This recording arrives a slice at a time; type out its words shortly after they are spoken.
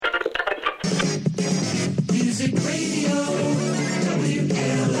Music Radio,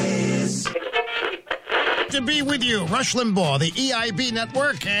 WLS. To be with you, Rush Limbaugh, the EIB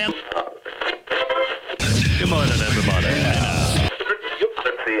Network, and... Good morning, everybody.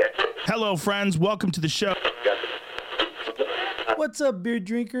 Hello, friends. Welcome to the show. What's up, beer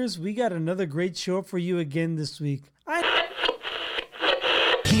drinkers? We got another great show for you again this week.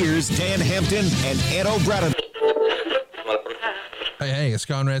 Here's Dan Hampton and Ed O'Brien. Hey, it's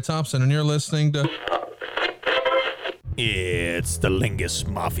Conrad Thompson, and you're listening to... It's the Lingus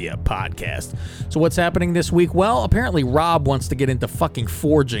Mafia podcast. So what's happening this week? Well, apparently Rob wants to get into fucking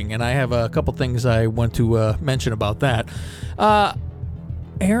forging, and I have a couple things I want to mention about that.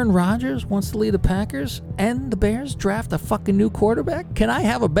 Aaron Rodgers wants to lead the Packers, and the Bears draft a fucking new quarterback. Can I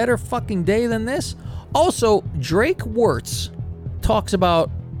have a better fucking day than this? Also, Drake Wirtz talks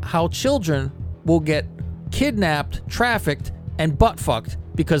about how children will get kidnapped, trafficked, and butt-fucked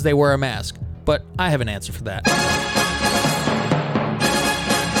because they wear a mask. But I have an answer for that.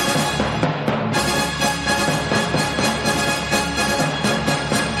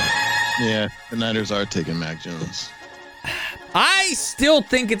 Yeah, the Niners are taking Mac Jones. I still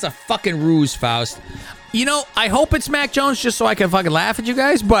think it's a fucking ruse, Faust. You know, I hope it's Mac Jones just so I can fucking laugh at you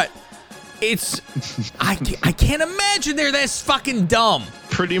guys, but it's... I can't imagine they're this fucking dumb.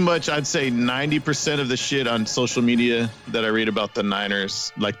 Pretty much, I'd say 90% of the shit on social media that I read about the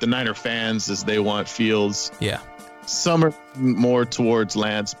Niners, like the Niner fans, is they want Fields. Yeah. Some are more towards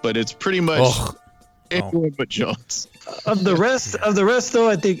Lance, but it's pretty much anyone but Jones. Of the rest, though,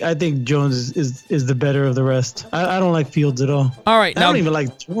 I think Jones is the better of the rest. I don't like Fields at all. All right, I don't even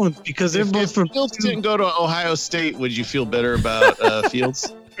like Jones because they're both from. Fields didn't go to Ohio State, would you feel better about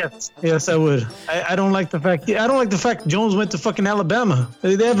Fields? Yes, I would. I don't like the fact Jones went to fucking Alabama.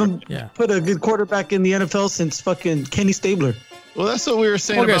 They haven't put a good quarterback in the NFL since fucking Kenny Stabler. Well, that's what we were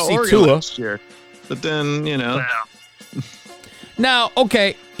saying about Oregon Tua last year. But then, you know. Now,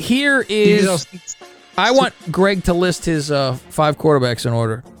 okay, here is... I want Greg to list his 5 quarterbacks in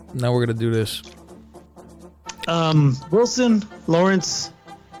order. Now we're going to do this. Wilson, Lawrence,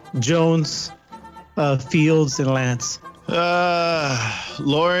 Jones, Fields, and Lance.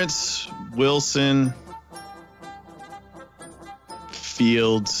 Lawrence, Wilson,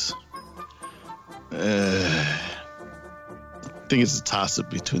 Fields. I think it's a toss-up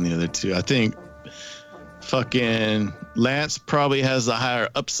between the other two. I think fucking Lance probably has the higher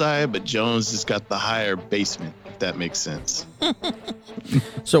upside, but Jones has got the higher basement, if that makes sense.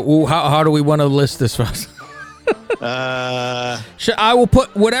 So how do we want to list this for us? I will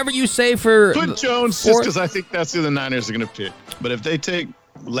put whatever you say for... Put Jones just because I think that's who the Niners are going to pick. But if they take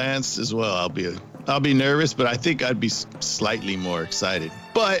Lance as well, I'll be nervous, but I think I'd be slightly more excited.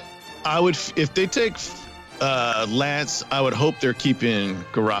 But I would, if they take Lance, I would hope they're keeping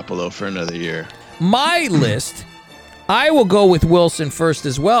Garoppolo for another year. My list, I will go with Wilson first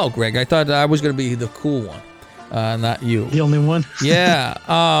as well, Greg. I thought I was going to be the cool one, not you. The only one? Yeah.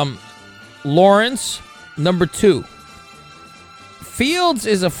 Lawrence, number 2. Fields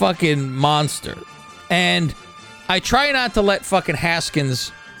is a fucking monster. And I try not to let fucking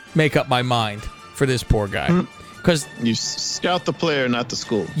Haskins make up my mind for this poor guy. Because you scout the player, not the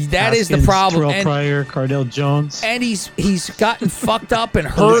school. That Haskins, is the problem. Terrell Pryor, Cardell Jones, and he's gotten fucked up and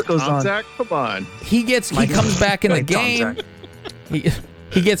hurt. Zach, come on. He comes back in the game.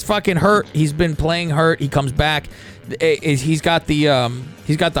 He gets fucking hurt. He's been playing hurt. He comes back. He's got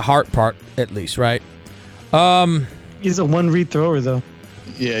the heart part at least, right? He's a one-read thrower though.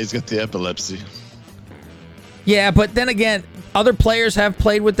 Yeah, he's got the epilepsy. Yeah, but then again, other players have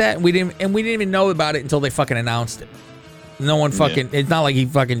played with that, and we didn't even know about it until they fucking announced it. No one fucking. Yeah. It's not like he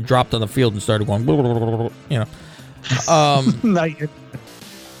fucking dropped on the field and started going, you know. Not yet.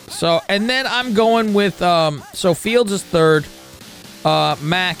 So, and then I'm going with so Fields is 3rd,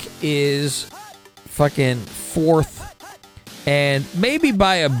 Mac is fucking 4th, and maybe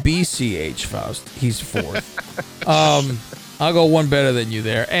by a BCH, Faust, he's 4th. I'll go one better than you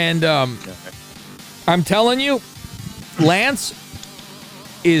there, and I'm telling you, Lance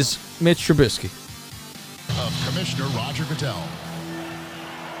is Mitch Trubisky. Of Commissioner Roger Goodell.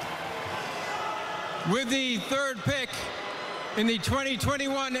 With the 3rd pick in the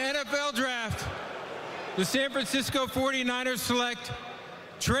 2021 NFL Draft, the San Francisco 49ers select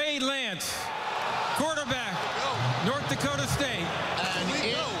Trey Lance, quarterback, North Dakota State. And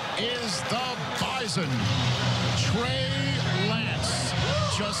it is the Bison, Trey Lance.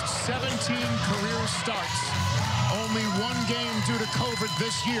 Just 17 career starts. Only 1 game due to COVID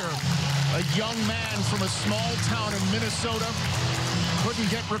this year. A young man from a small town in Minnesota couldn't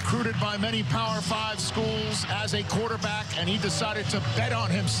get recruited by many Power 5 schools as a quarterback, and he decided to bet on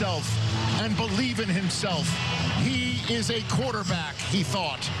himself and believe in himself. He is a quarterback, he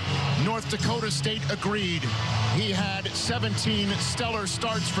thought. North Dakota State agreed. He had 17 stellar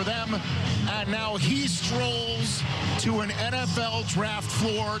starts for them, and now he strolls to an NFL draft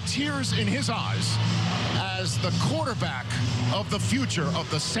floor, tears in his eyes, as the quarterback of the future of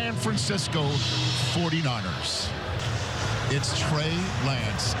the San Francisco 49ers. It's Trey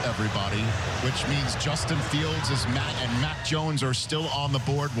Lance, everybody, which means Justin Fields and Mac Jones are still on the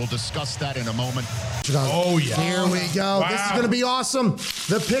board. We'll discuss that in a moment. Oh, yeah. Here we go. Wow. This is going to be awesome.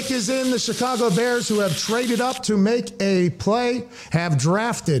 The pick is in. The Chicago Bears, who have traded up to make a play, have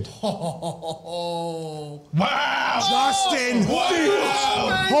drafted. Oh, wow. Justin Fields.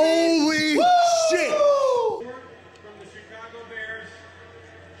 Wow. Holy shit. From the Chicago Bears,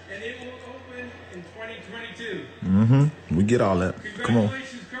 and it will open in 2022. Mm-hmm. We get all that. Come on.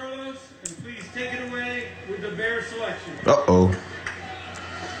 Congratulations, Carlos, and please take it away with the Bears selection. Uh-oh.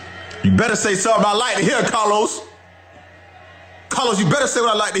 You better say something I like to hear, Carlos. Carlos, you better say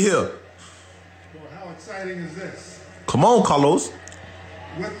what I like to hear. Well, how exciting is this? Come on, Carlos.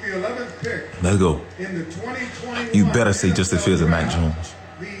 With the 11th pick Let's go. in the 2021 You better say Justin Fields and Mac draft, Jones.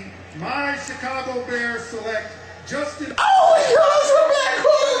 my Chicago Bears select Justin. Oh, he got us a black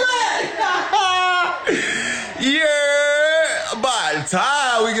quarterback. Yeah. By the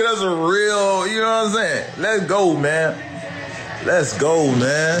time we get us a real, you know what I'm saying? Let's go, man. Let's go,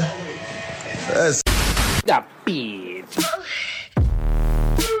 man. Let's.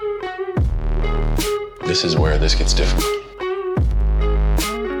 This is where this gets difficult.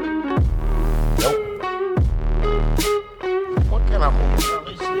 What kind of hotel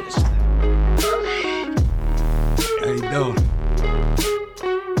is this? How you doing?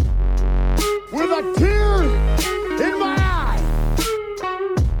 With a tear in my eye.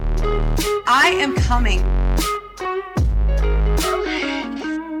 I am coming.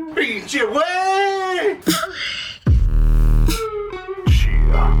 Beat your way.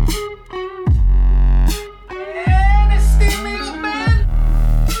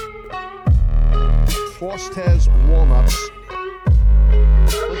 Frost has warm-ups.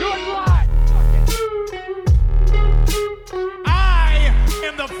 We're doing live. I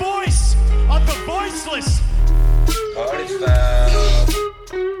am the voice of the voiceless.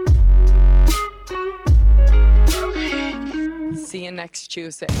 See you next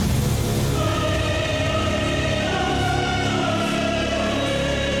Tuesday.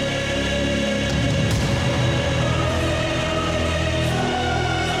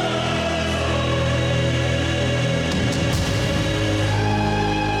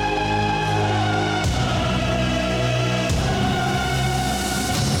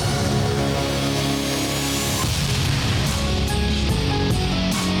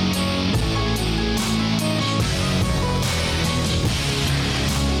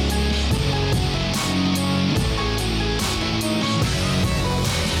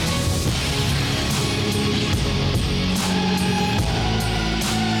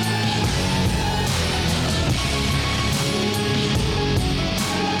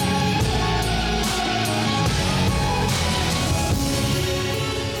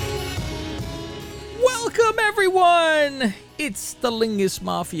 Welcome, everyone! It's the Lingus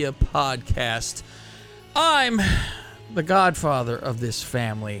Mafia podcast. I'm the godfather of this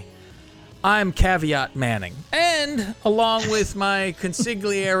family. I'm Caveat Manning. And along with my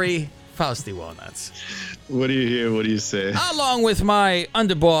consigliere, Fausti Walnuts. What do you hear? What do you say? Along with my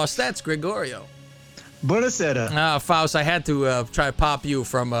underboss, that's Gregorio. Buonasera. Faust, I had to try to pop you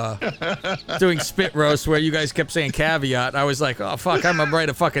from doing Spit Roast where you guys kept saying caveat. I was like, oh, fuck, I'm right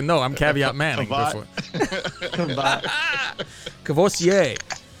to fucking know. I'm Caveat Manning. Cavossier.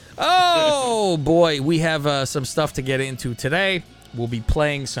 Oh, boy. We have some stuff to get into today. We'll be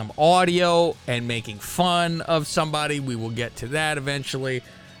playing some audio and making fun of somebody. We will get to that eventually.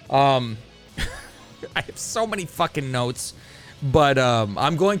 I have so many fucking notes, but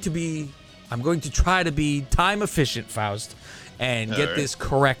I'm going to try to be time efficient, Faust, and get this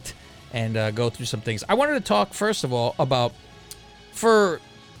correct and go through some things. I wanted to talk, first of all, about, for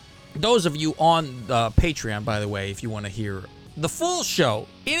those of you on Patreon, by the way, if you want to hear the full show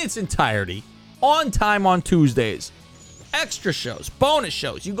in its entirety, on time on Tuesdays, extra shows, bonus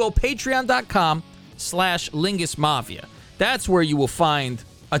shows, you go patreon.com/LingusMafia. That's where you will find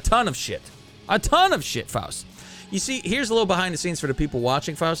a ton of shit, Faust. You see, here's a little behind the scenes for the people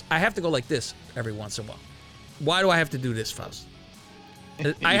watching, Faust. I have to go like this every once in a while. Why do I have to do this, Faust?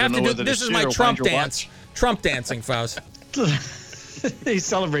 I have to do this. Is my Trump dance. Trump dancing, Faust. He's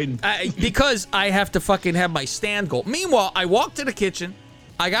celebrating. Because I have to fucking have my stand goal. Meanwhile, I walk to the kitchen.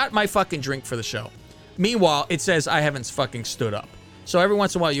 I got my fucking drink for the show. Meanwhile, it says I haven't fucking stood up. So every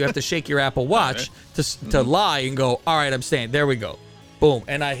once in a while, you have to shake your Apple Watch to lie and go, all right, I'm staying. There we go. Boom.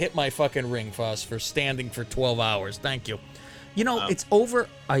 And I hit my fucking ring, Foss, for standing for 12 hours. Thank you. You know, it's over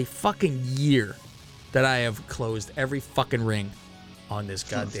a fucking year that I have closed every fucking ring on this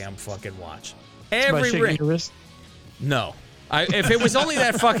goddamn fucking watch. Every ring. Your wrist? No. If it was only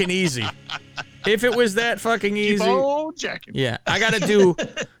that fucking easy. If it was that fucking easy. Yeah. I got to do.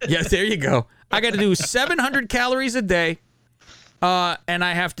 Yeah, there you go. I got to do 700 calories a day. And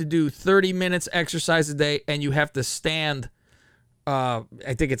I have to do 30 minutes exercise a day. And you have to stand, I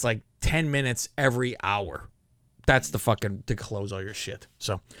think it's like 10 minutes every hour. That's the fucking, to close all your shit.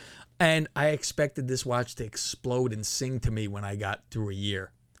 So, and I expected this watch to explode and sing to me when I got through a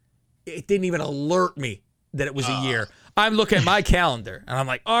year. It didn't even alert me that it was a year. I'm looking at my calendar and I'm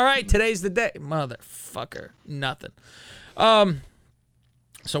like, all right, today's the day. Motherfucker. Nothing.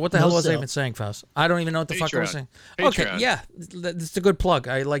 So what the hell was I even saying, Faust? I don't even know what the fuck I was saying. Okay, yeah. It's a good plug.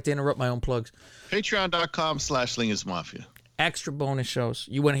 I like to interrupt my own plugs. Patreon.com/LinusMafia. Extra bonus shows.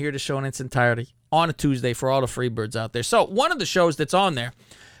 You want to hear the show in its entirety on a Tuesday for all the free birds out there. So one of the shows that's on there,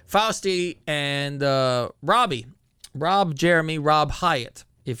 Fausti and Robbie, Rob Hyatt,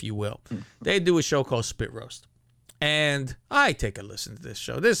 if you will. They do a show called Spit Roast. And I take a listen to this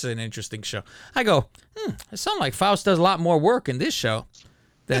show. This is an interesting show. I go, it sounds like Faust does a lot more work in this show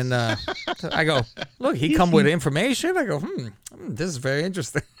than I go, look, he come with information. I go, this is very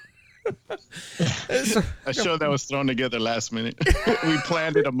interesting. A show that was thrown together last minute. We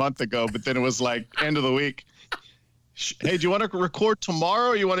planned it a month ago, but then it was like end of the week. Hey, do you want to record tomorrow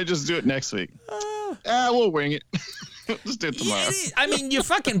or you want to just do it next week? We'll wing it. Just do it tomorrow. Yeah, I mean, you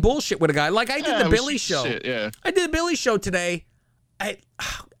fucking bullshit with a guy. Like I did the Billy show. Shit, yeah. I did the Billy show today.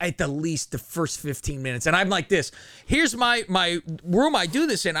 At the least the first 15 minutes. And I'm like this. Here's my room I do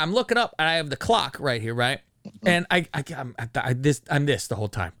this in. I'm looking up and I have the clock right here, right? And I'm this the whole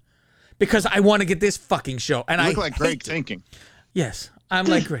time. Because I want to get this fucking show. And you look like Greg thinking. Yes. I'm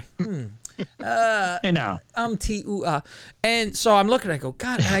like Greg. Hey now. And so I'm looking, I go,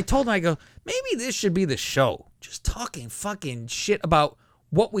 God, and I told him, I go, maybe this should be the show. Just talking fucking shit about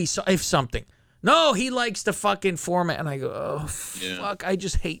what we saw, if something. No, he likes the fucking format. And I go, oh, fuck, I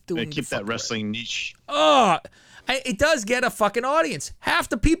just hate doing keep that wrestling niche. Oh, it does get a fucking audience. Half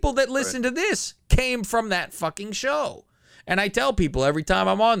the people that listen to this came from that fucking show. And I tell people every time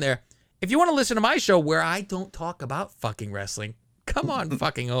I'm on there, if you want to listen to my show where I don't talk about fucking wrestling, come on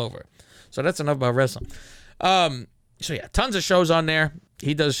fucking over. So that's enough about wrestling. So yeah, tons of shows on there.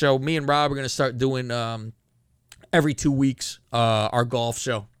 He does a show. Me and Rob are going to start doing every 2 weeks our golf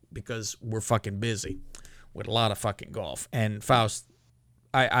show because we're fucking busy with a lot of fucking golf. And Faust,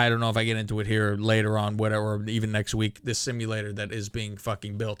 I don't know if I get into it here later on, whatever, or even next week, this simulator that is being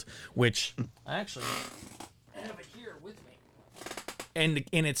fucking built, which I actually have it here with me. And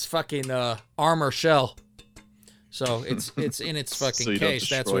in its fucking armor shell. So it's in its fucking case.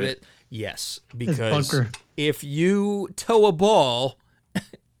 That's what it. Yes, because if you tow a ball,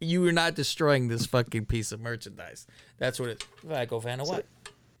 you are not destroying this fucking piece of merchandise. That's what it. I go Vanna White.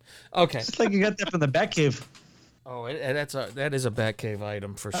 Okay, it's like you got that from the Batcave. Oh, that is a Batcave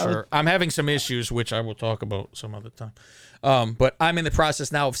item for sure. I'm having some issues, which I will talk about some other time. But I'm in the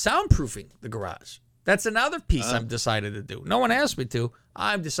process now of soundproofing the garage. That's another piece I'm decided to do. No one asked me to.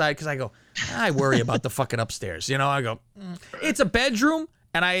 I'm decided because I go, I worry about the fucking upstairs. You know, I go, it's a bedroom.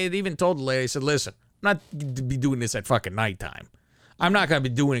 And I had even told the lady, I said, listen, I'm not going to be doing this at fucking nighttime. I'm not going to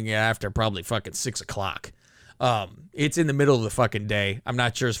be doing it after probably fucking 6 o'clock. It's in the middle of the fucking day. I'm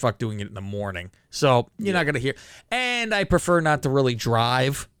not sure as fuck doing it in the morning. So you're not going to hear. And I prefer not to really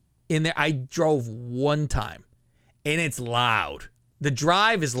drive in there. I drove one time and it's loud. The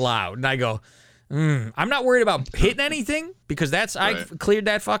drive is loud. And I go, I'm not worried about hitting anything because I cleared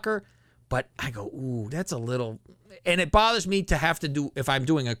that fucker. But I go, ooh, that's a little, and it bothers me to have to do, if I'm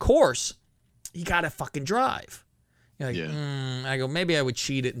doing a course, you got to fucking drive. You're like, I go, maybe I would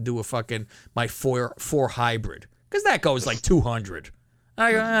cheat it and do a fucking, my 4 hybrid. Because that goes like 200.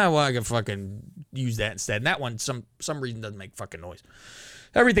 I go, well, I can fucking use that instead. And that one, some reason doesn't make fucking noise.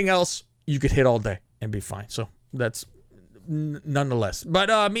 Everything else, you could hit all day and be fine. So that's nonetheless.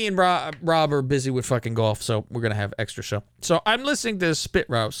 But me and Rob are busy with fucking golf, so we're going to have extra show. So I'm listening to Spit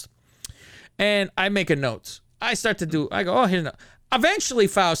Roast. And I make a notes. I start to do, I go, oh, here's a note. Eventually,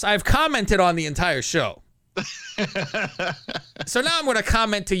 Faust, I've commented on the entire show. So now I'm going to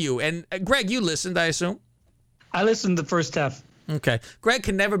comment to you. And Greg, you listened, I assume? I listened to the first half. Okay. Greg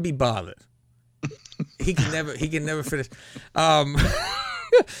can never be bothered. He can never finish.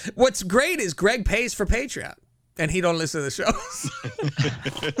 What's great is Greg pays for Patreon, and he don't listen to the shows.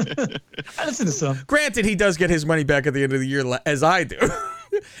 I listen to some. Granted, he does get his money back at the end of the year, as I do.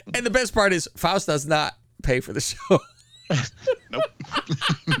 And the best part is Faust does not pay for the show. Nope.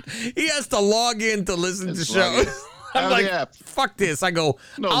 He has to log in to listen to shows. I'm like, fuck this. I go,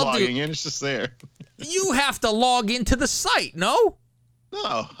 no logging in. It's just there. You have to log into the site, no?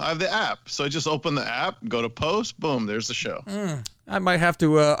 No, I have the app. So I just open the app, go to post, boom, there's the show. I might have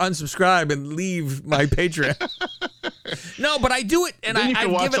to unsubscribe and leave my Patreon. No, but I do it, and then you I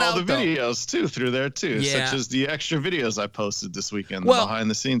can watch give it all out, the videos too through there too, Yeah. such as the extra videos I posted this weekend, Well- the behind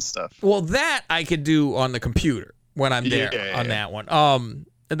the scenes stuff. Well, that I could do on the computer when I'm there on that one. And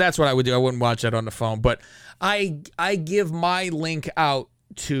that's what I would do. I wouldn't watch that on the phone, but I give my link out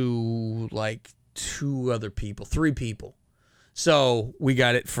to like 3 people. So we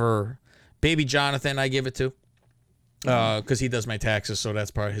got it for baby Jonathan. I give it to because he does my taxes, so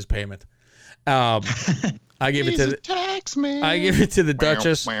that's part of his payment. I give it to the tax man. I give it to the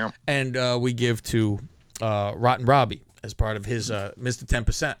Duchess, and we give to Rotten Robbie as part of his Mr.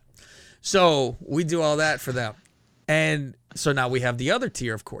 10%. So we do all that for them. And so now we have the other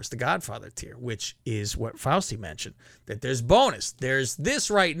tier, of course, the Godfather tier, which is what Fausti mentioned, that there's bonus. There's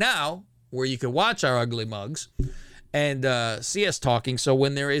this right now where you can watch our ugly mugs and see us talking. So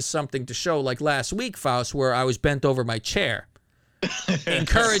when there is something to show, like last week, Faust, where I was bent over my chair,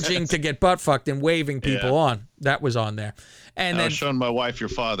 encouraging to get butt fucked and waving people on, that was on there. And I then was showing my wife your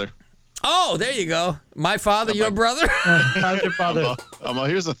father. Oh, there you go. My father, your brother? How's your father?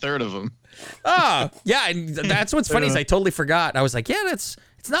 Here's a third of them. Yeah, and that's what's funny is I totally forgot. I was like, yeah, it's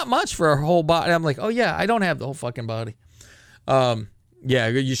not much for a whole body. I'm like, oh yeah, I don't have the whole fucking body. Yeah,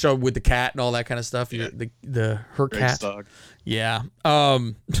 you showed with the cat and all that kind of stuff. Yeah. Her cat. Dog. Yeah.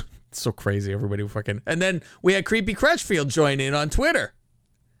 It's so crazy. Everybody fucking. And then we had Creepy Crutchfield join in on Twitter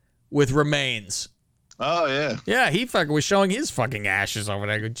with Remains. Oh yeah. Yeah, he fucking was showing his fucking ashes over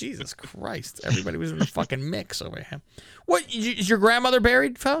there. I go, Jesus Christ! Everybody was in the fucking mix over here. What is your grandmother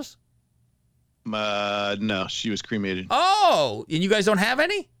buried, Faust? No, she was cremated. Oh, and you guys don't have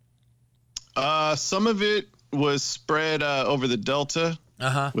any? Some of it was spread over the Delta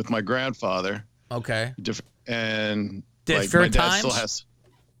with my grandfather. Okay. And different my dad times? still has.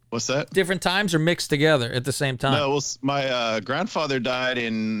 What's that? Different times or mixed together at the same time? No, well, my grandfather died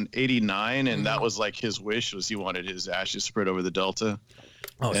in '89, and that was like his wish, was he wanted his ashes spread over the Delta.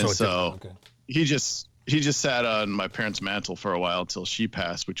 Oh, and so he just sat on my parents' mantle for a while until she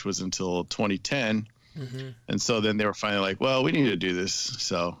passed, which was until 2010. Mm-hmm. And so then they were finally like, well, we need to do this.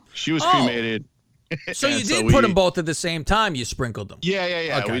 So she was cremated. So you did put them both at the same time. You sprinkled them.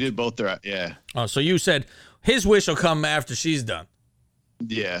 Yeah. Okay. We did both there. Yeah. Oh, so you said his wish will come after she's done.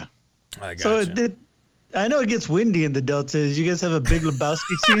 Yeah. I got So I know it gets windy in the Delta. Did you guys have a Big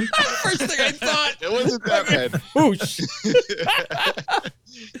Lebowski scene? First thing I thought. It wasn't that bad. Whoosh.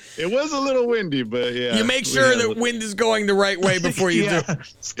 It was a little windy, but yeah. You make sure that wind is going the right way before you do.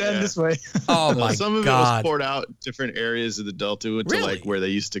 Stand this way. Oh my Some of it God. was poured out different areas of the Delta to like where they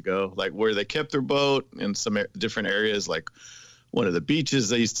used to go, like where they kept their boat in some different areas, like one of the beaches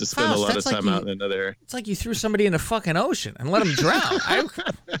they used to spend a lot of time out in another area. It's like you threw somebody in the fucking ocean and let them drown.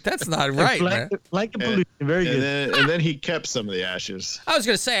 That's not right, man. Like a pollution. Very good. And then he kept some of the ashes. I was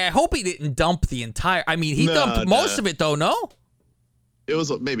going to say, I hope he didn't dump the entire. I mean, he dumped most of it, though, no? It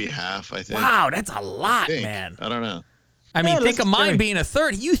was maybe half, I think. Wow, that's a lot, man. I don't know. I mean, think of mine being a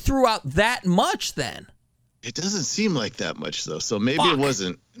third. You threw out that much then. It doesn't seem like that much, though. So maybe it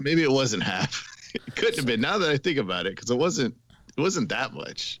wasn't. Maybe it wasn't half. It couldn't have been. Now that I think about it, because it wasn't that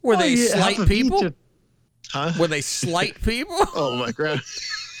much. Were they slight people? Huh? Were they slight people? Oh my God.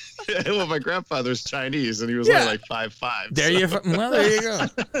 Well, my grandfather's Chinese, and he was only like 5'5". There you go.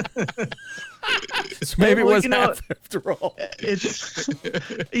 So maybe it was half after all. It's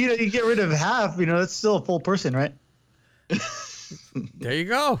you get rid of half, that's still a full person, right? There you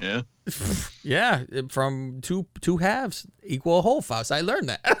go. Yeah. Yeah, from two halves equal a whole, Faust. I learned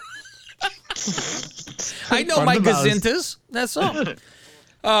that. I know my gazintas. That's all.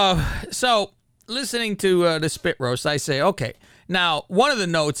 So listening to the spit roast, I say, okay. Now, one of the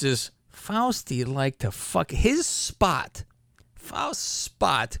notes is Fausti like to fuck his spot. Faust's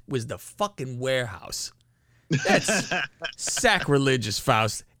spot was the fucking warehouse. That's sacrilegious,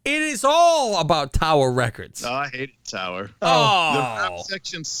 Faust. It is all about Tower Records. Oh, I hated Tower. Oh, the rap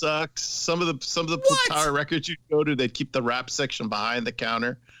section sucks. Some of the Tower Records you go to, they'd keep the rap section behind the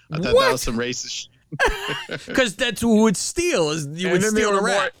counter. I thought that was some racist shit. Because that's who would steal. You would steal the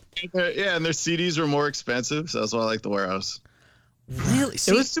rap. Yeah, and their CDs were more expensive, so that's why I like the warehouse. Really?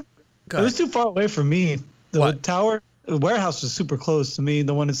 See, It was too far away from me. The tower, the warehouse was super close to me.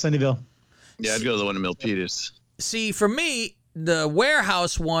 The one in Sunnyvale. Yeah, I'd go to the one in Milpitas. See, for me, the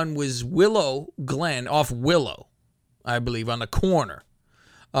warehouse one was Willow Glen off Willow, I believe, on the corner.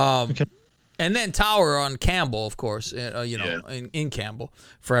 Okay. And then Tower on Campbell, of course, in Campbell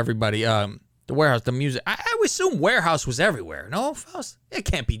for everybody. The warehouse, the music. I would assume warehouse was everywhere. No, Faust? It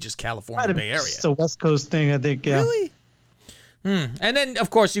can't be just California Bay Area. It's a West Coast thing, I think. Yeah. Really? And then, of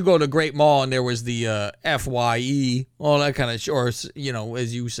course, you go to Great Mall, and there was the FYE, all that kind of shit. Or,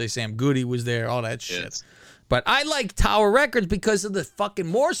 as you say, Sam Goody was there, all that shit. Yes. But I like Tower Records because of the fucking,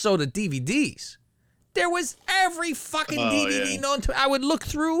 more so the DVDs. There was every fucking DVD known to. I would look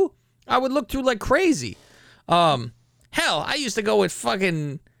through like crazy. Hell, I used to go with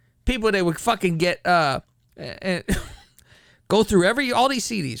fucking people that would fucking get go through all these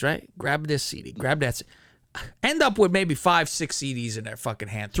CDs, right? Grab this CD, grab that CD. End up with maybe 5-6 CDs in their fucking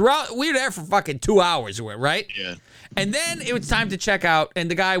hand. Throughout, we were there for fucking 2 hours, right? Yeah. And then it was time to check out,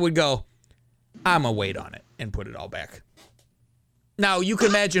 and the guy would go, "I'm gonna wait on it," and put it all back. Now you can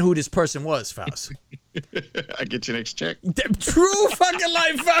imagine who this person was, Faust. I get your next check. True fucking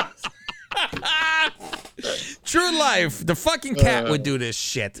life, Faust. True life. The fucking cat would do this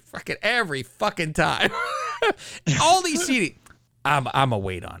shit fucking every fucking time. All these CDs. I'm a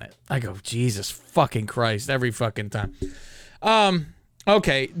wait on it. I go, Jesus fucking Christ, every fucking time.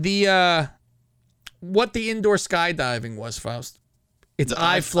 Okay, what the indoor skydiving was, Faust? It's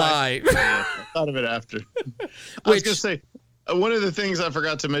iFly. I thought of it after. I was gonna say, one of the things I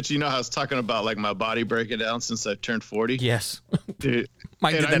forgot to mention, I was talking about like my body breaking down since I've turned 40. Yes. Dude.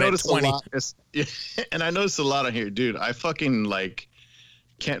 Mine did that at 20. And I noticed a lot on here, dude. I fucking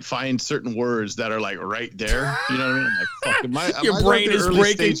can't find certain words that are like right there. You know what I mean? I'm like, fuck, your brain is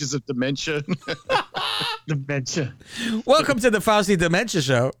breaking. Stages of dementia. Dementia. Welcome to the Fausti Dementia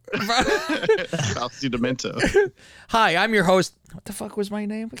Show. Fausti Demento. Hi, I'm your host. What the fuck was my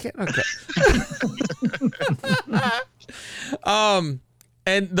name? Okay.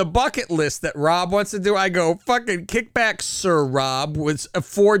 And the bucket list that Rob wants to do, I go, fucking kick back, Sir Rob, was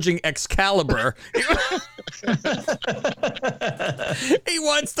forging Excalibur. He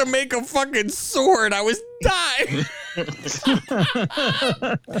wants to make a fucking sword. I was dying. Fucking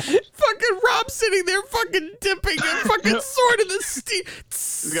Rob sitting there fucking dipping a fucking sword in the steel.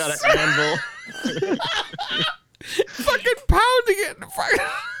 He's got an anvil. Fucking pounding it.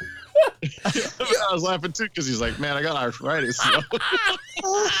 I was laughing too because he's like, man, I got arthritis. So.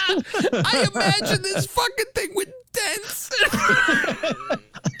 I imagine this fucking thing with dents.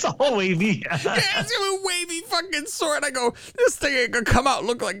 It's all wavy. Yeah, it's a wavy fucking sword. I go, this thing ain't gonna come out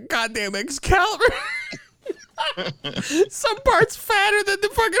look like goddamn Excalibur. Some parts fatter than the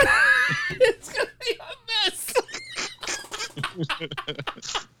fucking. It's gonna be a mess.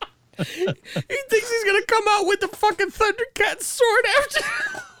 He thinks he's gonna come out with the fucking Thundercat sword after.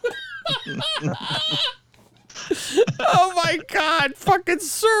 Oh my God, fucking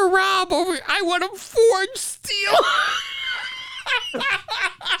Sir Rob over here. I want to forge steel.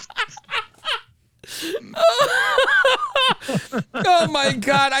 Oh my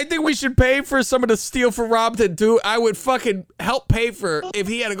God, I think we should pay for some of the steel for Rob to do. I would fucking help pay for if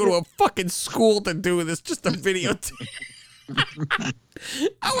he had to go to a fucking school to do this, just a videotape.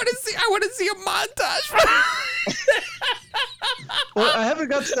 I want to see a montage. Well, I haven't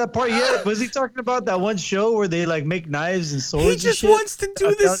got to that part yet. Was he talking about that one show where they like make knives and swords? He just wants to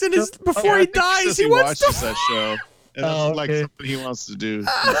do this in his before he dies. He wants to that show. And that's like something he wants to do. He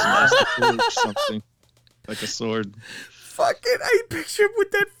wants to forge something like a sword. Fucking, I picture him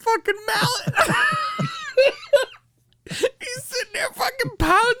with that fucking mallet. He's sitting there fucking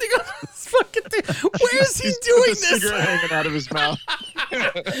pounding on this fucking thing. Where is he doing this? Cigarette hanging out of his mouth.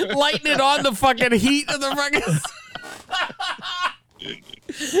 Lighting it on the fucking heat of the fucking.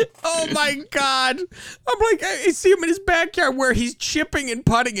 Oh my God. I'm like, I see him in his backyard where he's chipping and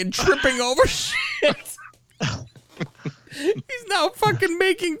putting and tripping over shit. He's now fucking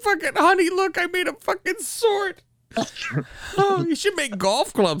making fucking, honey, look, I made a fucking sword. Oh, you should make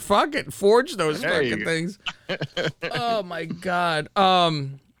golf clubs. Fuck it. Forge those fucking things. Oh my God.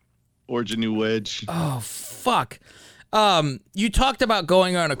 Forge a new wedge. Oh fuck. You talked about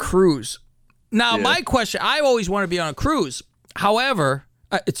going on a cruise. Now my question, I always want to be on a cruise. However,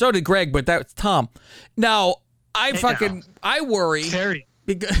 so did Greg, but that's Tom. Now, I worry. Terry.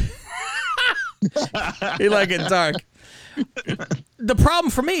 Because he like it dark. The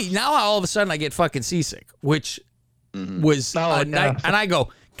problem for me, now all of a sudden I get fucking seasick, which was a night. And I go,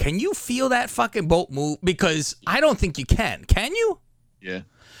 can you feel that fucking boat move? Because I don't think you can. Can you? Yeah.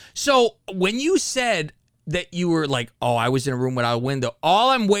 So when you said that you were like, oh, I was in a room without a window. All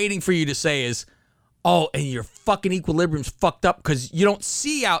I'm waiting for you to say is, oh, and your fucking equilibrium's fucked up because you don't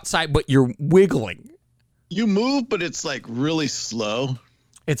see outside, but you're wiggling. You move, but it's like really slow.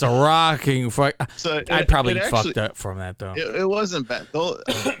 It's a rocking fuck. So I'd probably fucked up from that though. It wasn't bad.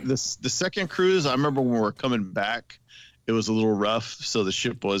 The second cruise, I remember when we were coming back, it was a little rough, so the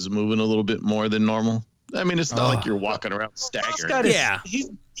ship was moving a little bit more than normal. I mean, it's not like you're walking around staggering. He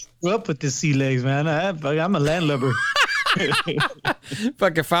grew up with the sea legs, man. I'm a landlubber.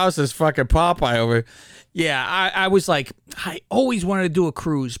 Fucking Faust is fucking Popeye over here. Yeah, I was like, I always wanted to do a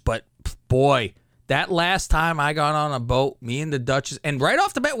cruise, but boy, that last time I got on a boat, me and the Duchess, and right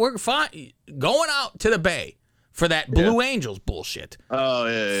off the bat, we're fine going out to the bay for that Blue Angels bullshit. Oh,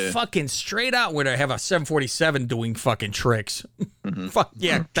 yeah. Fucking straight out where they have a 747 doing fucking tricks. Mm-hmm. Fuck,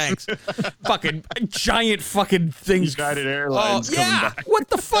 yeah, thanks. Fucking giant fucking things. United Airlines coming back. What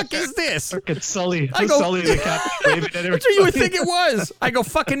the fuck is this? Fucking Sully. I go, Sully the captain waving at everybody. That's what you would think it was. I go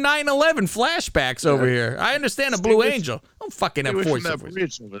fucking 9/11 flashbacks over here. I understand a Blue Angel. Don't fucking have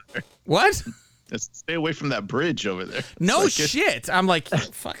voice. What? Stay away from that bridge over there. No shit. I'm like,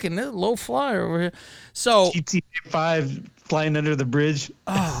 fucking low flyer over here. So GT5 flying under the bridge.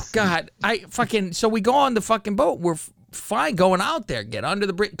 Oh God, so we go on the fucking boat. We're fine going out there, get under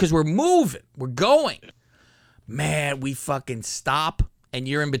the bridge because we're moving, we're going. Man, we fucking stop, and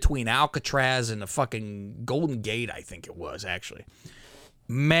you're in between Alcatraz and the fucking Golden Gate, I think it was actually.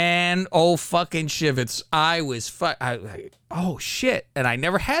 Man, oh fucking shivets, I was oh shit, and I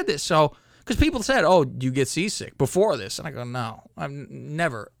never had this. So because people said, oh, do you get seasick before this? And I go, no, I've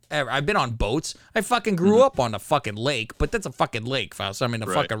never. Ever. I've been on boats. I fucking grew up on a fucking lake, but that's a fucking lake, Faust. I'm in a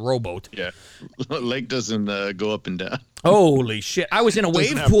fucking rowboat. Yeah. Lake doesn't go up and down. Holy shit. I was in a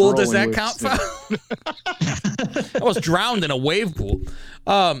wave pool. Does that count, Faust? I was drowned in a wave pool.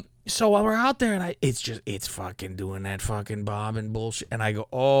 So while we're out there, and it's fucking doing that fucking bobbing bullshit. And I go,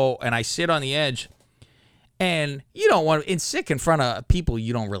 oh, and I sit on the edge. And you don't want to, it's sick in front of people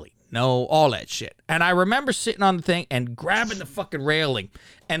you don't really know, all that shit. And I remember sitting on the thing and grabbing the fucking railing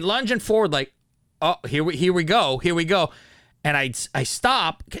and lunging forward like, oh, here we go. And I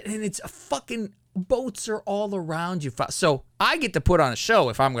stop, and it's a fucking, boats are all around you. So I get to put on a show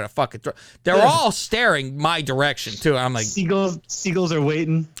if I'm going to fucking throw. They're all staring my direction, too. I'm like, Seagulls are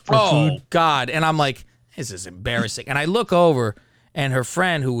waiting for food. Oh, God. And I'm like, this is embarrassing. And I look over, and her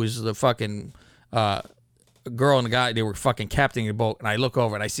friend, who was the fucking girl and the guy, they were fucking captaining the boat, and I look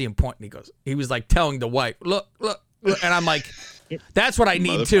over and I see him pointing. He was like telling the wife, look, and I'm like, that's what I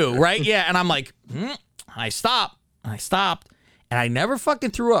need too, right? Yeah, and I'm like, I stopped, and I never fucking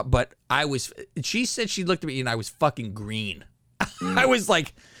threw up, but she said she looked at me and I was fucking green. I was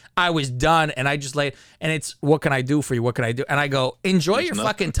like, I was done, and I just laid, and it's, what can I do for you? What can I do? And I go, enjoy your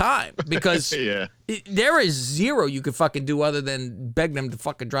fucking time, because there is zero you could fucking do other than beg them to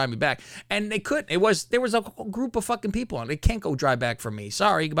fucking drive me back. And they couldn't. There was a group of fucking people on it. They can't go drive back for me.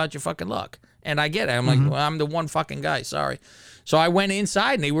 Sorry about your fucking luck. And I get it. I'm like, well, I'm the one fucking guy. Sorry. So I went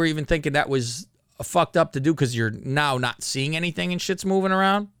inside, and they were even thinking that was fucked up to do because you're now not seeing anything and shit's moving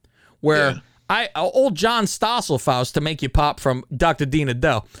around. Where old John Stossel, Faust, to make you pop from Dr. Dean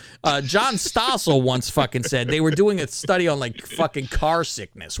Adele. John Stossel once fucking said they were doing a study on like fucking car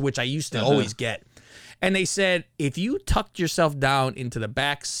sickness, which I used to always get. And they said, if you tucked yourself down into the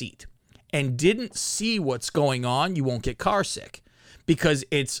back seat and didn't see what's going on, you won't get car sick. Because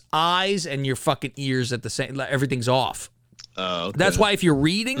it's eyes and your fucking ears at the same, everything's off. Okay. That's why if you're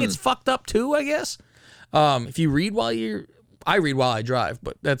reading, it's fucked up too, I guess. If you read I read while I drive,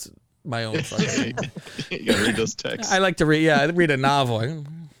 but that's my own fucking. You gotta read those texts. I like to read. Yeah, I read a novel. Going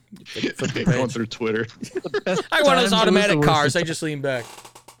through Twitter. I want those automatic cars. I just lean back.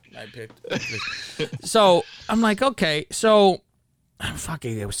 I picked. So I'm like, okay, so I'm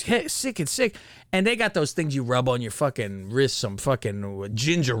fucking. It was sick, and they got those things you rub on your fucking wrist, some fucking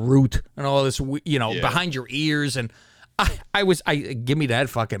ginger root and all this, behind your ears, and I give me that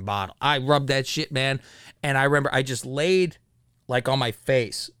fucking bottle. I rubbed that shit, man, and I remember I just laid like on my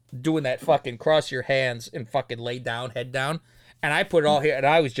face, doing that fucking cross your hands and fucking lay down, head down. And I put it all here, and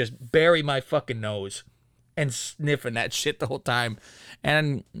I was just bury my fucking nose and sniffing that shit the whole time.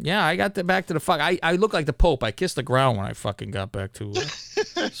 And yeah, I got back to the fuck. I look like the Pope. I kissed the ground when I fucking got back to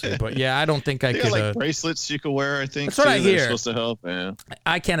but yeah, I don't think I could. Like bracelets you could wear, I think. That's what I hear. Supposed to help, man.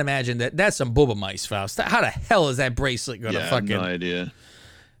 I can't imagine that. That's some booba mice, Faust. How the hell is that bracelet gonna fucking? I have no idea.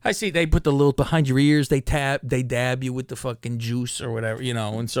 I see they put the little behind your ears. They dab you with the fucking juice or whatever,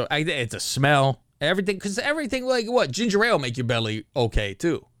 And so it's a smell, everything, because everything like what ginger ale make your belly okay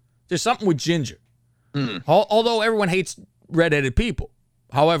too. There's something with ginger. Although everyone hates redheaded people,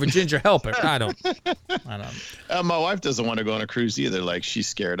 However, Ginger, help her. I don't. My wife doesn't want to go on a cruise either. Like, she's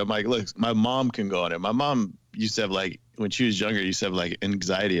scared. I'm like, look, my mom can go on it. My mom used to have, like, when she was younger, used to have, like,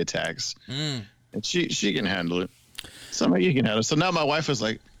 anxiety attacks. And she can handle it. So I'm like, you can handle it. So now my wife was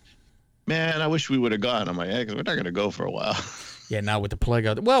like, man, I wish we would have gone. I'm like, hey, we're not going to go for a while. Yeah, now with the plague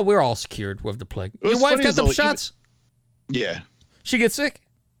out there. Well, we're all secured with the plague. Your wife got them shots? Yeah. She gets sick?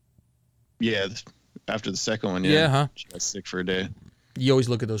 Yeah. After the second one, Yeah, huh? She got sick for a day. You always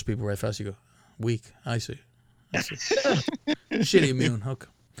look at those people right fast. You go, weak. I see. Shitty immune. Okay.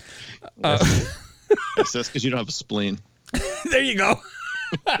 That's because you don't have a spleen. There you go.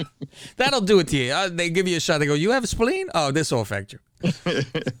 That'll do it to you. They give you a shot. They go, you have a spleen? Oh, this will affect you.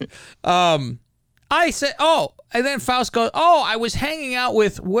 I said, and then Faust goes, I was hanging out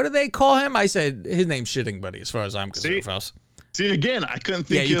with, what do they call him? I said, his name's Shitting Buddy, as far as I'm concerned, Faust. See, again, I couldn't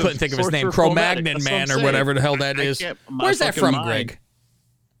think you couldn't think of his name. Cro-Magnon Man or whatever the hell that is. Where's that from, Greg?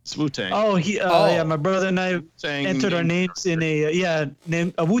 It's Wu-Tang. Oh, yeah, my brother and I entered our names in a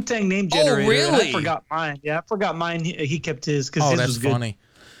Wu-Tang name generator. Oh, really? I forgot mine. Yeah, I forgot mine. He kept his because his that's was good. funny.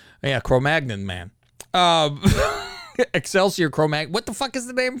 Yeah, Cro-Magnon Man. Excelsior Cro-Magnon. What the fuck is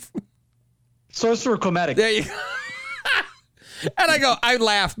the name? Sorcerer Chromatic. There you go. And I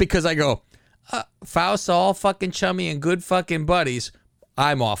laugh because I go, Faust, all fucking chummy and good fucking buddies.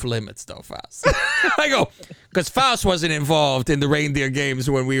 I'm off limits, though, Faust. I go, because Faust wasn't involved in the reindeer games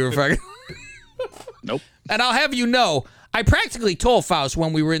when we were fucking. Nope. And I'll have you know, I practically told Faust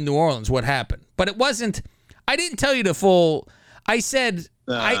when we were in New Orleans what happened, but it wasn't. I didn't tell you the full. I said,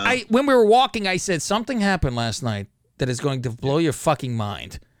 I when we were walking, I said something happened last night that is going to blow your fucking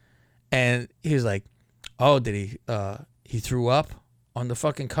mind. And he was like, "Oh, did he threw up on the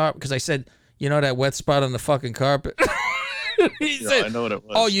fucking carpet?" Because I said, "You know that wet spot on the fucking carpet." He said, I know what it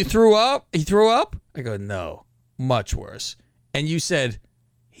was. "Oh, you threw up?" He threw up? I go, "No, much worse." And you said,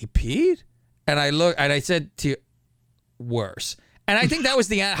 "He peed?" And I looked, and I said to you, "Worse." And I think that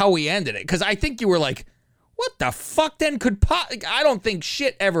was how we ended it, because I think you were like, "What the fuck?" Then I don't think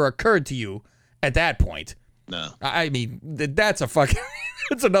shit ever occurred to you at that point. No. I mean, that's a fucking.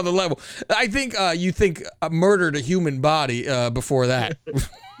 It's another level. I think you think murdered a human body before that.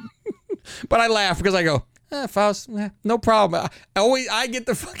 But I laugh because I go, Faust, no problem. I get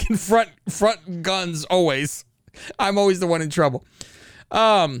the fucking front guns always. I'm always the one in trouble.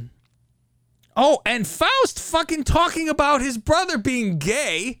 And Faust fucking talking about his brother being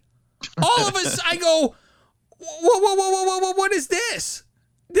gay. All of us, I go, whoa, what is this?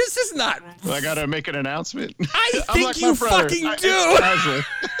 This is not. I gotta make an announcement. I think like you fucking do.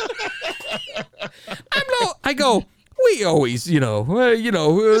 I go. We always,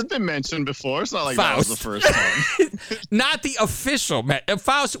 it's been mentioned before. It's not like Faust. That was the first time. Not the official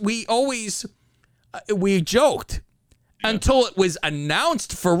Faust. We always we joked until it was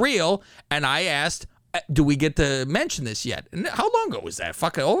announced for real, and I asked, "Do we get to mention this yet?" And how long ago was that?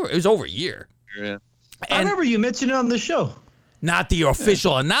 Fucking over. It was over a year. Yeah. I remember you mentioned it on the show. Not the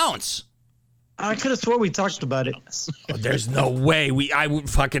official announce. I could have swore we talked about it. There's no way I would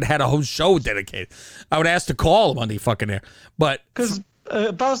fucking had a whole show dedicated. I would ask to call him on the fucking air, but because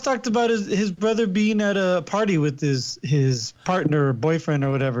Faust talked about his brother being at a party with his partner or boyfriend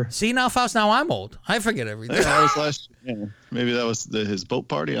or whatever. See now, Faust. Now I'm old. I forget everything. Yeah, that was last year. Yeah. Maybe that was his boat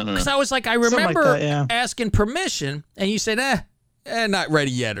party. I don't know. Because I was like, I remember asking permission, and you said, not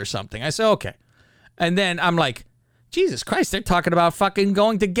ready yet or something. I said, okay, and then I'm like, Jesus Christ, they're talking about fucking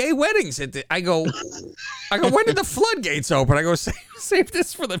going to gay weddings. I go, when did the floodgates open? I go, save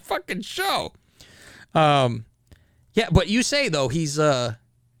this for the fucking show. Yeah, but you say though he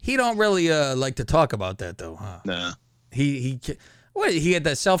don't really like to talk about that though, huh? Nah. He had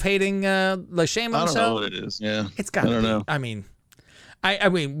that self-hating shame of himself. I don't know what it is. Yeah, it's got. I don't know. I mean,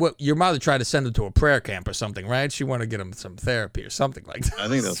 what your mother tried to send him to a prayer camp or something, right? She wanted to get him some therapy or something like that. I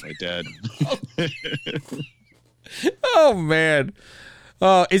think that was my dad. Oh man,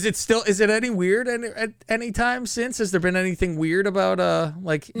 is it any weird at any time since? Has there been anything weird about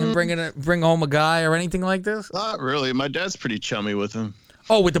him bring home a guy or anything like this? Not really. My dad's pretty chummy with him.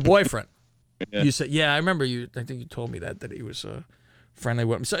 Oh, with the boyfriend. Yeah. You said, yeah, I remember you. I think you told me that he was friendly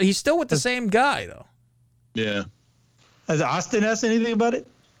with him. So he's still with the same guy though. Yeah. Has Austin asked anything about it?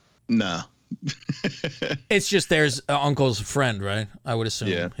 No. It's just there's Uncle's friend, right? I would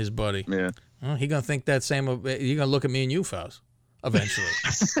assume his buddy. Yeah. Well, he gonna think that same. He gonna look at me and you, Faust, eventually.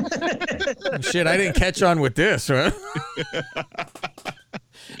 Shit, I didn't catch on with this, right?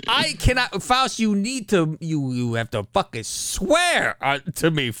 I cannot, Faust. You need to. You have to fucking swear to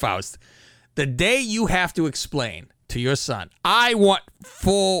me, Faust. The day you have to explain to your son. I want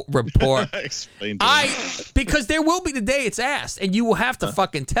full report. Explain to him. Because there will be the day it's asked, and you will have to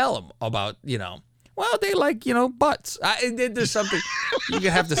fucking tell him about, well, they like, butts. There's something you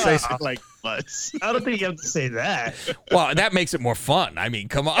have to say. I like butts. I don't think you have to say that. Well, that makes it more fun. I mean,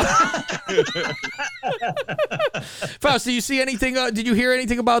 come on. Faust, did you see anything? Did you hear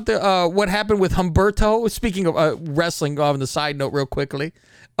anything about the what happened with Humberto? Speaking of wrestling, on the side note, real quickly,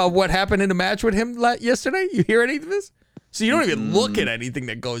 what happened in the match with him yesterday? You hear any of this? So you don't even look at anything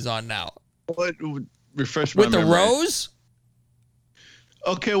that goes on now. What? Refresh my with memory. The rose.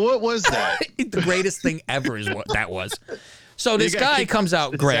 Okay, what was that? The greatest thing ever is what that was. So this guy comes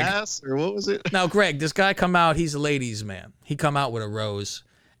out, Greg. Ass, or what was it? Now, Greg, this guy come out. He's a ladies' man. He come out with a rose,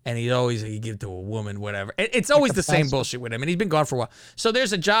 and he give it to a woman, whatever. It's always the same bullshit with him, and he's been gone for a while. So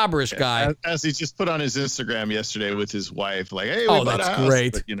there's a jobberish guy. As he just put on his Instagram yesterday with his wife, like, hey, that's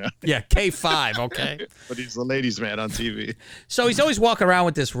great. But, yeah, K5, okay. But he's a ladies' man on TV. So he's always walking around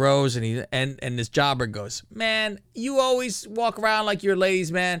with this rose, and this jobber goes, man, you always walk around like you're a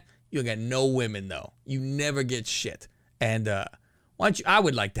ladies' man. You got no women though. You never get shit. And why don't you? I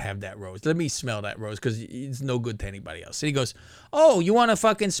would like to have that rose. Let me smell that rose because it's no good to anybody else. And he goes, oh, you want to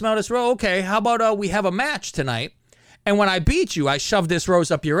fucking smell this rose? Okay, how about we have a match tonight? And when I beat you, I shove this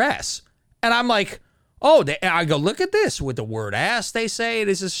rose up your ass. And I'm like, oh, I go, look at this with the word ass. They say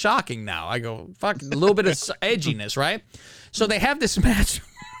this is shocking now. I go, fuck, a little bit of edginess, right? So they have this match,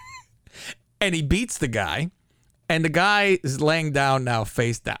 and he beats the guy, and the guy is laying down now,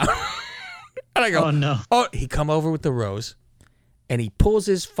 face down. And I go, oh no! Oh, he come over with the rose, and he pulls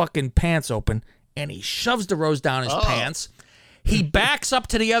his fucking pants open, and he shoves the rose down his pants. He backs up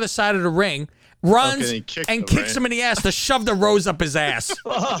to the other side of the ring, runs, and kicks him in the ass to shove the rose up his ass.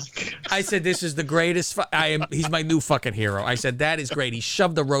 I said, this is the greatest. He's my new fucking hero. I said, that is great. He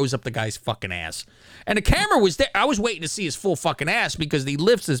shoved the rose up the guy's fucking ass. And the camera was there. I was waiting to see his full fucking ass because he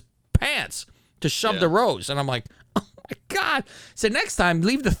lifts his pants to shove the rose. And I'm like, oh my God. So next time,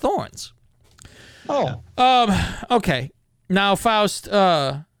 leave the thorns. Oh. Okay. Now, Faust,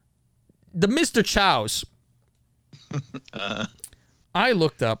 the Mr. Chow's. I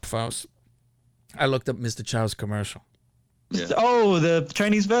looked up, Faust. I looked up Mr. Chow's commercial. Yeah. Oh, the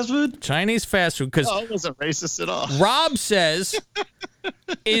Chinese fast food? Chinese fast food. Because it wasn't racist at all. Rob says,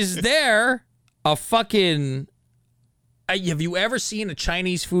 is there a fucking... have you ever seen a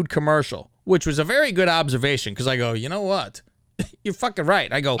Chinese food commercial? Which was a very good observation because I go, you know what? You're fucking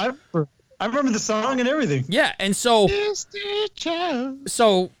right. I go... I remember the song and everything. Yeah, and so...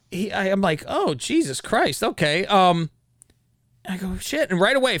 I'm like, oh, Jesus Christ, okay. I go, shit. And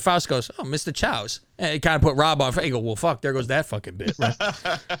right away, Faust goes, oh, Mr. Chow's. And it kind of put Rob off. I go, well, fuck, there goes that fucking bit. Right?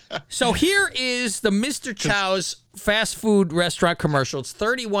 So here is the Mr. Chow's fast food restaurant commercial. It's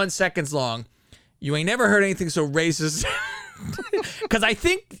 31 seconds long. You ain't never heard anything so racist. Because I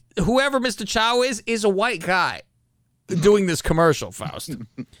think whoever Mr. Chow is a white guy doing this commercial, Faust.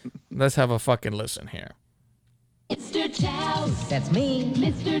 Let's have a fucking listen here. Mr. Chow's. That's me.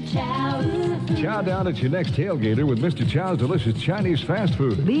 Mr. Chow's. Chow down at your next tailgater with Mr. Chow's delicious Chinese fast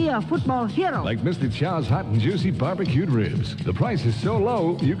food. Be a football hero. Like Mr. Chow's hot and juicy barbecued ribs. The price is so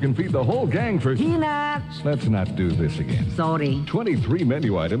low, you can feed the whole gang for... Peanuts. Let's not do this again. Sorry. 23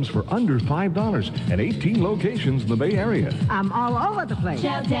 menu items for under $5 and 18 locations in the Bay Area. I'm all over the place.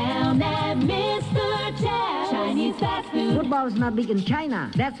 Chow down at Mr. Chow's. Chinese fast food. Football is not big in China.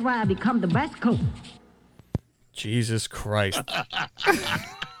 That's why I become the best cook. Jesus Christ.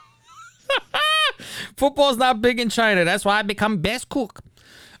 Football's not big in China. That's why I become best cook.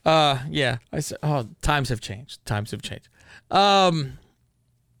 Yeah. I said, oh, times have changed.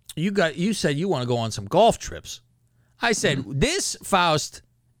 You said you want to go on some golf trips. I said, this, Faust,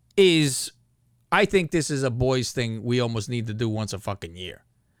 I think this is a boys thing we almost need to do once a fucking year,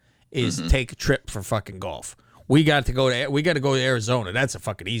 is take a trip for fucking golf. We got to go to Arizona. That's a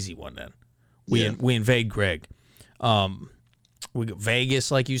fucking easy one then. We invade Greg. We go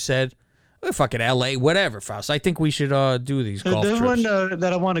Vegas, like you said. Fucking LA, whatever, Faust. I think we should do these golf There's trips. one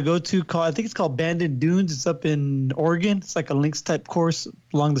that I want to go to I think it's called Bandon Dunes. It's up in Oregon. It's like a links type course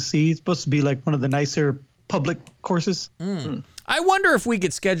along the sea. It's supposed to be like one of the nicer public courses. I wonder if we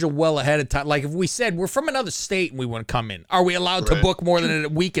could schedule well ahead of time. Like if we said we're from another state and we want to come in, are we allowed to book more than a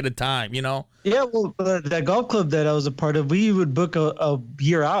week at a time? You know? Yeah. Well, that golf club that I was a part of, we would book a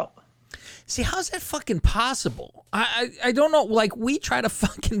year out. See, how's that fucking possible? I don't know. Like, we try to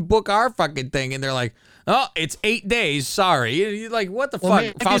fucking book our fucking thing, and they're like, oh, it's 8 days. Sorry. You're like, what the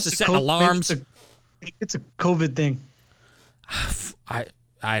fuck? Faust is setting alarms. It's a COVID thing.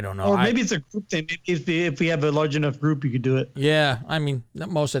 I don't know. Or maybe it's a group thing. Maybe if we have a large enough group, you could do it. Yeah, I mean,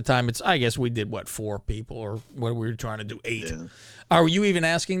 most of the time I guess we did, 4 people, or what we were trying to do, 8. Yeah. Are you even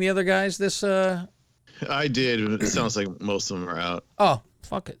asking the other guys this? I did. It sounds like most of them are out. Oh,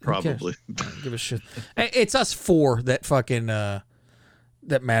 fuck it. Who Probably. cares? Give a shit. It's us 4 that fucking,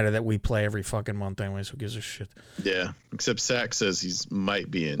 that matter that we play every fucking month anyways. Who gives a shit? Yeah, except Sack says he's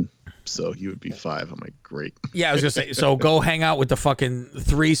might be in, so he would be 5. I'm like, great. Yeah, I was gonna say. So go hang out with the fucking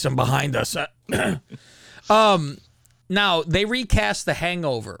threesome behind us. Now they recast The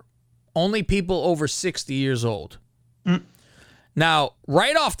Hangover. Only people over 60 years old. Now,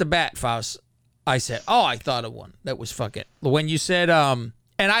 right off the bat, Faust, I said, "Oh, I thought of one that was fucking." When you said, and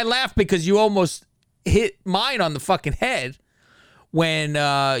I laughed because you almost hit mine on the fucking head when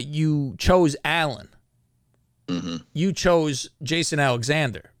you chose Alan. Mm-hmm. You chose Jason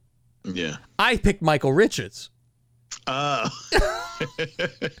Alexander. Yeah. I picked Michael Richards. That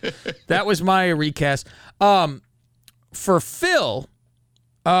was my recast. For Phil,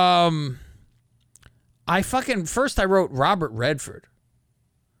 first I wrote Robert Redford.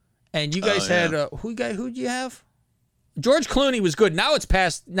 And you guys had who'd you have? George Clooney was good. Now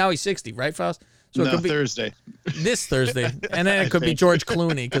he's 60, right, Faust? So it could be Thursday. This Thursday. And then it could be George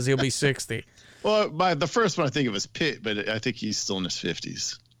Clooney because he'll be 60. Well, the first one I think it was Pitt, but I think he's still in his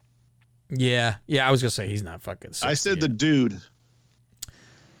 50s. Yeah, I was gonna say he's not fucking 60 I said yet. the dude.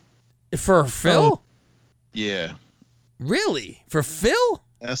 For Phil? Yeah. Really? For Phil?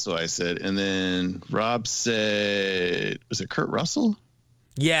 That's what I said. And then Rob said, was it Kurt Russell?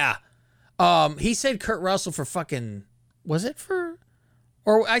 Yeah. He said Kurt Russell for fucking, was it for,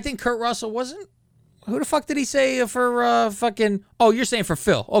 or I think Kurt Russell wasn't, who the fuck did he say for fucking, oh, you're saying for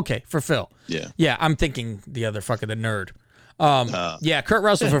Phil. Okay, for Phil. Yeah. Yeah, I'm thinking the other fucking, the nerd. Yeah, Kurt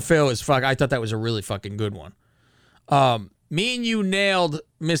Russell for Phil is fuck, I thought that was a really fucking good one. Me and you nailed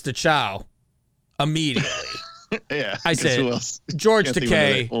Mr. Chow immediately. Yeah. I said George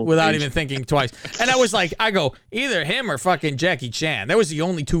Takei without even thinking twice. And I was like, either him or fucking Jackie Chan. That was the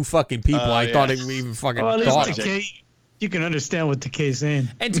only 2 fucking people I thought we even fucking thought of. Takei, you can understand what Takei's saying.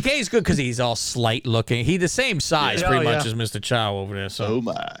 And Takei's good because he's all slight looking. He's the same size pretty much as Mr. Chow over there. So, oh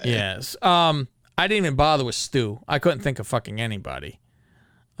my. Yes. I didn't even bother with Stu. I couldn't think of fucking anybody.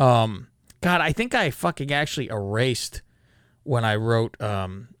 God, I think I fucking actually erased when I wrote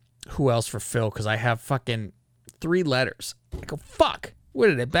who else for Phil because I have fucking 3 letters. I go, fuck. Where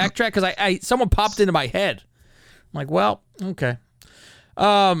did it backtrack? Because I someone popped into my head. I'm like, well, okay.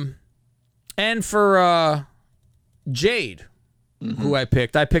 And for Jade, who I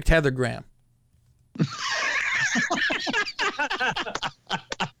picked Heather Graham.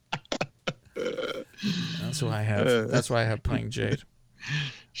 That's what I have. That's why I have playing Jade.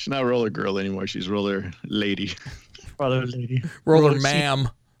 She's not roller girl anymore. She's roller lady. Roller lady. Roller ma'am.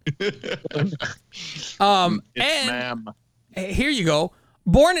 Ma'am. Here you go.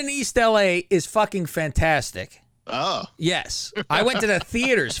 Born in East LA is fucking fantastic. Oh. Yes. I went to the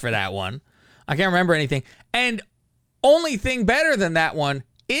theaters for that one. I can't remember anything. And only thing better than that one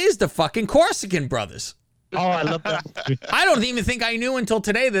is the fucking Corsican Brothers. Oh, I love that. I don't even think I knew until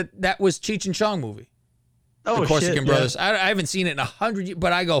today that was Cheech and Chong movie. Oh, the Corsican shit, Brothers. Yeah. I haven't seen it in 100 years,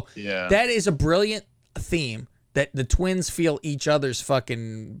 but I go, that is a brilliant theme that the twins feel each other's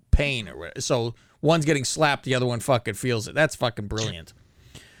fucking pain. So one's getting slapped, the other one fucking feels it. That's fucking brilliant.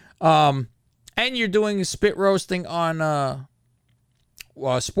 And you're doing spit roasting on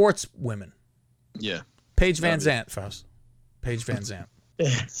sports women. Yeah. Paige Van Zandt, Faust. Paige Van Zandt.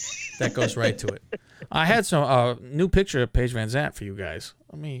 That goes right to it. I had some new picture of Paige Van Zandt for you guys.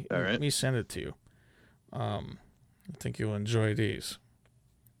 Let me send it to you. I think you'll enjoy these.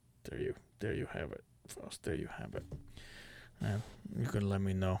 There you have it, Faust. There you have it. And you can let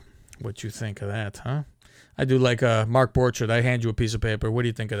me know what you think of that, huh? I do like Mark Borchardt. I hand you a piece of paper. What do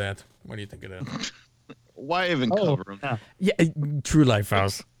you think of that? What do you think of that? Why even cover him? Yeah, true life,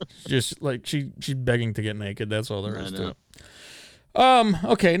 Faust. Just like she's begging to get naked. That's all there is to it.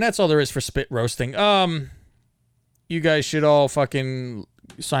 Okay, and that's all there is for spit roasting. You guys should all fucking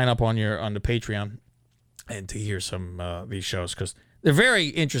sign up on the Patreon and to hear some of these shows because they're very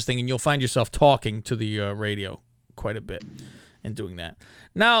interesting and you'll find yourself talking to the radio quite a bit in doing that.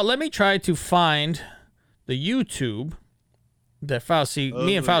 Now, let me try to find the YouTube that Faust,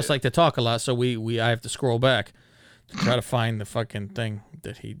 me and Faust like to talk a lot, so I have to scroll back to try to find the fucking thing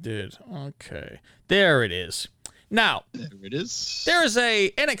that he did. Okay. There it is. Now, there it is. There is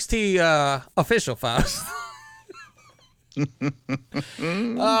a NXT official, Faust. There's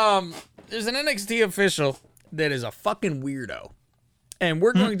an NXT official that is a fucking weirdo. And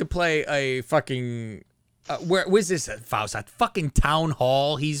we're going to play a fucking where's this at, Faust? At fucking town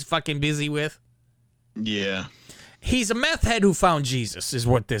hall he's fucking busy with? Yeah. He's a meth head who found Jesus, is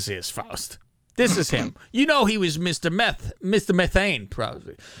what this is, Faust. This is him. You know he was Mr. Methane,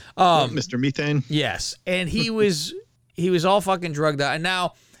 probably. Mr. Methane? Yes. And he was all fucking drugged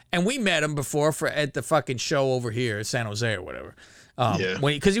out. And we met him before at the fucking show over here in San Jose or whatever.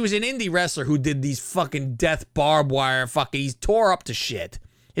 Because he was an indie wrestler who did these fucking death barbed wire he's tore up to shit.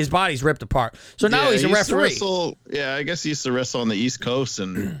 His body's ripped apart. So now he's a referee. I guess he used to wrestle on the East Coast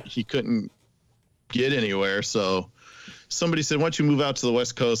and he couldn't get anywhere. So somebody said, why don't you move out to the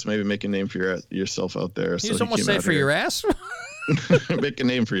West Coast, maybe make a name for yourself out there. You just almost say for your ass? Make a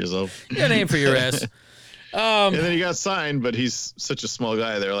name for yourself. Get a name for your ass. And then he got signed, but he's such a small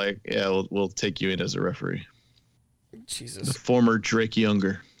guy. They're like, yeah, we'll take you in as a referee. Jesus. The former Drake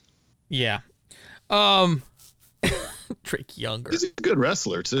Younger. Yeah. Drake Younger. He's a good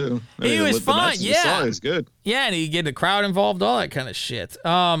wrestler, too. He was fine, yeah. He was good. Yeah, and he get the crowd involved, all that kind of shit.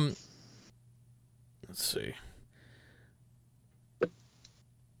 Let's see.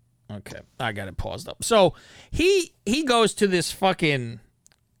 Okay, I got it paused up. So he goes to this fucking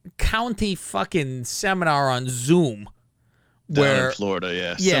county fucking seminar on Zoom. Down in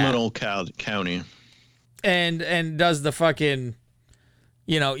Florida, Seminole County. And does the fucking,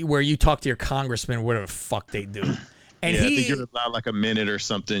 where you talk to your congressman, whatever the fuck they do. And I think you're allowed like a minute or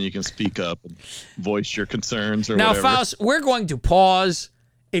something. You can speak up and voice your concerns or whatever. Now, Faust, we're going to pause.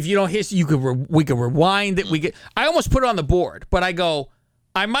 If you don't hear, we can rewind it. I almost put it on the board, but I go,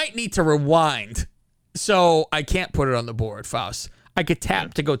 I might need to rewind, so I can't put it on the board, Faust. I could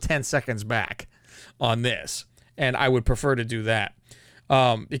tap to go 10 seconds back on this, and I would prefer to do that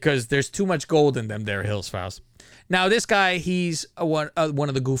because there's too much gold in them there hills, Faust. Now, this guy, he's one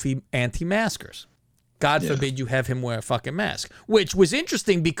of the goofy anti-maskers. God forbid you have him wear a fucking mask, which was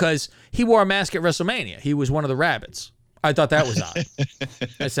interesting because he wore a mask at WrestleMania. He was one of the rabbits. I thought that was odd.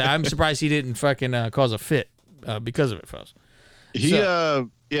 I said, I'm surprised he didn't fucking cause a fit because of it, Faust. He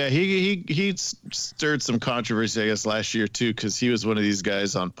stirred some controversy, I guess, last year too, because he was one of these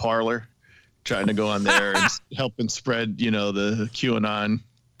guys on Parler, trying to go on there and helping spread, the QAnon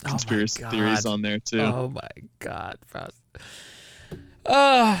conspiracy theories on there too. Oh my God, Faust.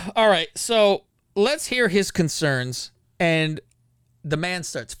 All right, so let's hear his concerns, and the man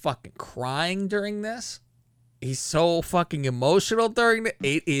starts fucking crying during this. He's so fucking emotional during it.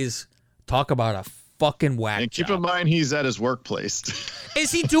 It is talk about a fucking whack And keep job. in mind, he's at his workplace.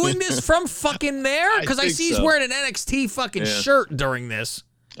 Is he doing this from fucking there? Because I see he's wearing an NXT fucking shirt during this.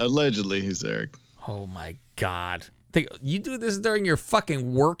 Allegedly, he's there. Oh my God. You do this during your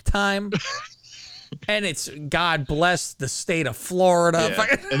fucking work time? And it's God bless the state of Florida.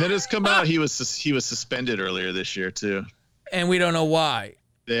 Yeah. And then it's come out he was suspended earlier this year too. And we don't know why.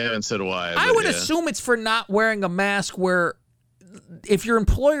 They haven't said why. I would assume it's for not wearing a mask where if your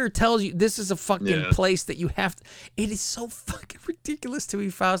employer tells you this is a fucking place that you have to, it is so fucking ridiculous to me,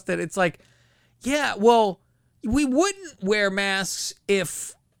 Faust, that it's like, yeah, well, we wouldn't wear masks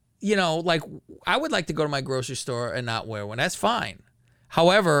if, like I would like to go to my grocery store and not wear one. That's fine.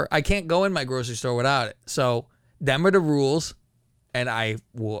 However, I can't go in my grocery store without it. So them are the rules, and I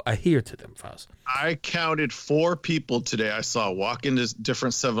will adhere to them, Faust. I counted 4 people today I saw walk into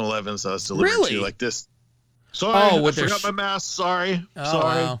different 7-Elevens I was delivering to like this. Sorry, I forgot my mask. Sorry.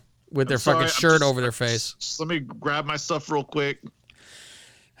 Sorry. Wow. With their fucking shirt over their face. Just let me grab my stuff real quick.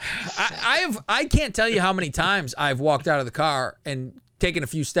 I can't tell you how many times I've walked out of the car and taken a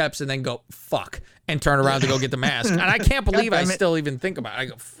few steps and then go, fuck, and turn around to go get the mask. And I can't believe I still even think about it. I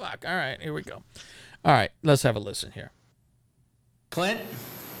go, fuck, all right, here we go. All right, let's have a listen here. Clint.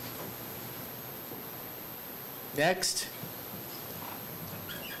 Next.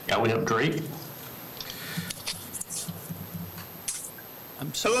 Yeah, we have Drake.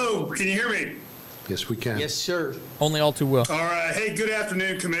 Hello, can you hear me? Yes, we can. Yes, sir. Only all too well. All right. Hey, good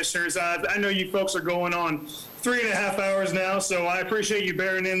afternoon, commissioners. I know you folks are going on 3.5 hours now, so I appreciate you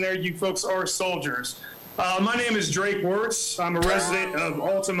bearing in there. You folks are soldiers. My name is Drake Wirtz. I'm a resident of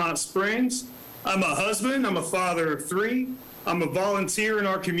Altamont Springs. I'm a husband. I'm a father of 3. I'm a volunteer in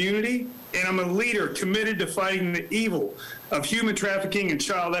our community, and I'm a leader committed to fighting the evil of human trafficking and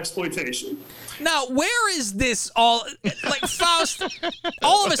child exploitation. Now, where is this all, like, Faust,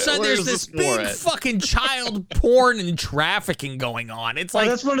 all of a sudden there's this big fucking child porn and trafficking going on. It's like,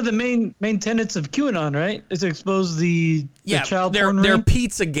 that's one of the main tenets of QAnon, right? Is to expose the child porn their ring?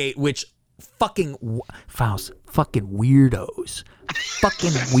 Pizzagate, which fucking, Faust, fucking weirdos.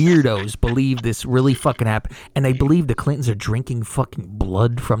 Fucking weirdos believe this really fucking happened, and they believe the Clintons are drinking fucking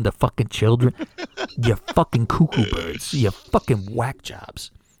blood from the fucking children. You fucking cuckoo birds. You fucking whack jobs.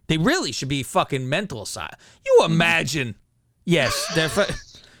 They really should be fucking mental asylum. You imagine? Yes,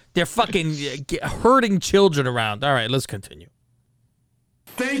 they're fucking hurting children around. All right, let's continue.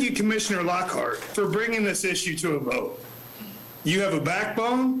 Thank you, Commissioner Lockhart, for bringing this issue to a vote. You have a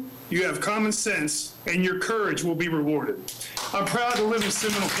backbone, you have common sense, and your courage will be rewarded. I'm proud to live in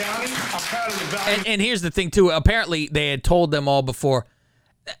Seminole County. I'm proud of the value. And here's the thing, too. Apparently, they had told them all before,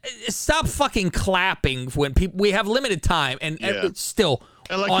 stop fucking clapping when people. We have limited time, and it's still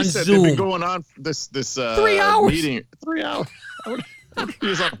and like on you said, Zoom. they've been going on this 3 hours. meeting. 3 hours. He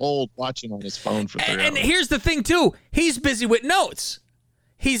was on hold watching on his phone for 3 hours. And here's the thing, too. He's busy with notes.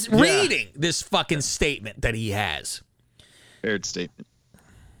 He's reading this fucking statement that he has. Aired statement.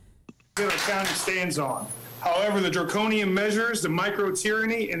 That our county stands on. However, the draconian measures, the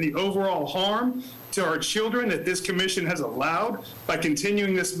micro-tyranny, and the overall harm to our children that this commission has allowed by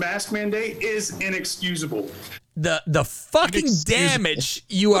continuing this mask mandate is inexcusable. The fucking damage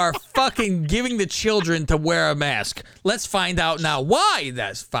you are fucking giving the children to wear a mask. Let's find out now why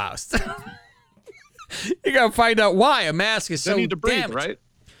that's Faust. You gotta find out why a mask is so need to breathe, damaged. right?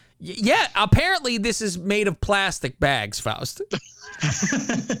 Yeah, apparently this is made of plastic bags, Faust.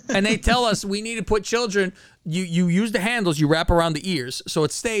 And they tell us we need to put children, you use the handles, you wrap around the ears, so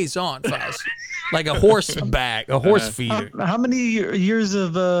it stays on, Faust. Like a horse bag, a horse feeder. How many years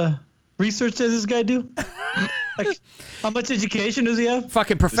of research does this guy do? Like, how much education does he have?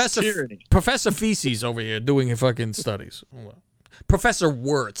 Fucking Professor Feces over here doing fucking studies. Professor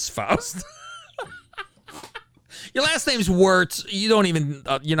Wirtz, Faust. Your last name's Wirtz. You don't even.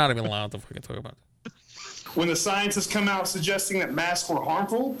 You're not even allowed to fucking talk about it. When the scientists come out suggesting that masks were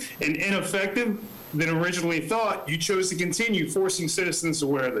harmful and ineffective than originally thought, you chose to continue forcing citizens to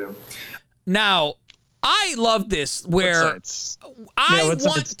wear them. Now, I love this where I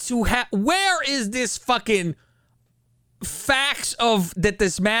want to have. Where is this fucking facts of that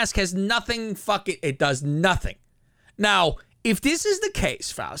this mask has nothing fucking. It does nothing. Now, if this is the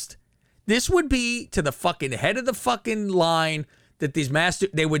case, Faust, this would be to the fucking head of the fucking line that these masks,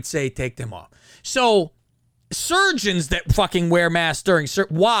 they would say, take them off. So, surgeons that fucking wear masks during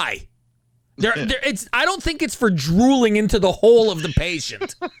why? I don't think it's for drooling into the hole of the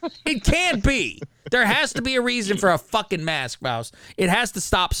patient. It can't be. There has to be a reason for a fucking mask, Faust. It has to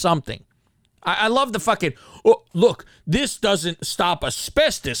stop something. I love the fucking, look, this doesn't stop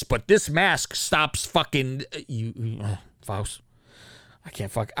asbestos, but this mask stops fucking, Faust. I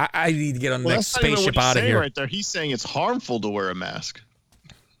can't fuck. I need to get on the next spaceship out of here. Right there, he's saying it's harmful to wear a mask.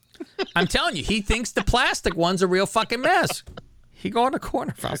 I'm telling you, he thinks the plastic one's a real fucking mess. He go in the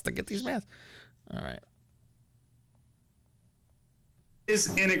corner, Faust, to get these masks. All right.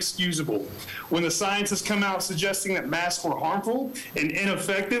 Is inexcusable. When the scientists come out suggesting that masks were harmful and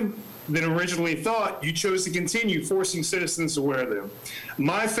ineffective than originally thought, you chose to continue forcing citizens to wear them.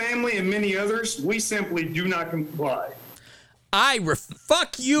 My family and many others, we simply do not comply.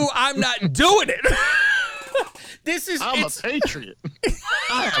 Fuck you, I'm not doing it. I'm a patriot.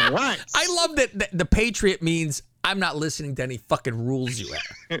 I have rights. I love that the patriot means I'm not listening to any fucking rules you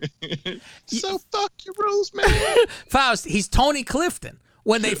have. So fuck your rules, man. Faust, he's Tony Clifton.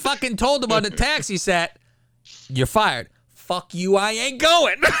 When they fucking told him on the taxi set, you're fired. Fuck you, I ain't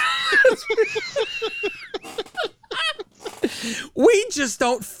going. We just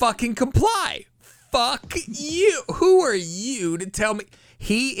don't fucking comply. Fuck you. Who are you to tell me?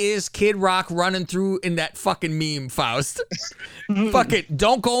 He is Kid Rock running through in that fucking meme, Faust. Fuck it.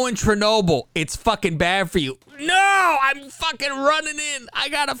 Don't go in Chernobyl. It's fucking bad for you. No, I'm fucking running in. I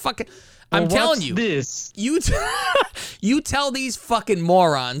gotta fucking. I'm telling you. This? You tell these fucking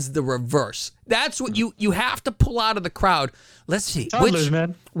morons the reverse. That's what you have to pull out of the crowd. Let's see.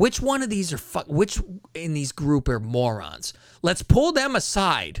 Which one of these are which in these group are morons? Let's pull them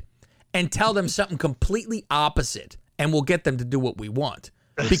aside and tell them something completely opposite, and we'll get them to do what we want.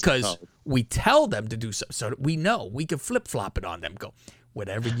 Because we tell them to do something, so we know we can flip-flop it on them. Go,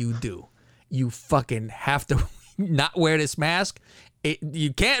 whatever you do, you fucking have to not wear this mask.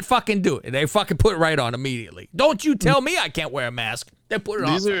 You can't fucking do it. They fucking put it right on immediately. Don't you tell me I can't wear a mask. They put it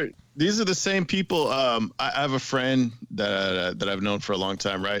on. These are the same people. I have a friend that I've known for a long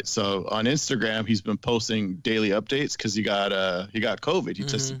time, right? So on Instagram, he's been posting daily updates because he got COVID. He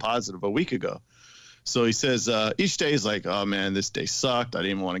tested positive a week ago. So he says each day is like, oh man, this day sucked. I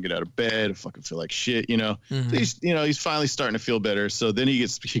didn't even want to get out of bed. I fucking feel like shit, you know. He's finally starting to feel better. So then he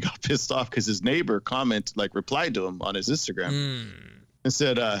got pissed off because his neighbor replied to him on his Instagram and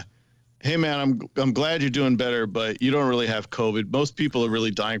said, Hey man, I'm glad you're doing better, but you don't really have COVID. Most people are really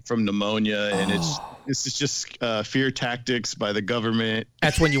dying from pneumonia, and it's just fear tactics by the government.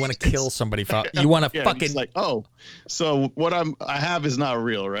 That's when you want to kill somebody. You want to fucking it's like, so what I have is not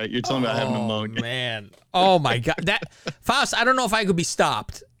real, right? You're telling me I have pneumonia. Man, oh my God, that Faust. I don't know if I could be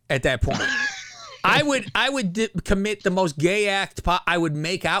stopped at that point. I would commit the most gay act. I would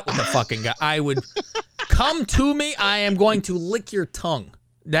make out with the fucking guy. I would come to me. I am going to lick your tongue.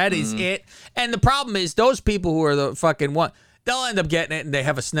 That is it. And the problem is those people who are the fucking one, they'll end up getting it and they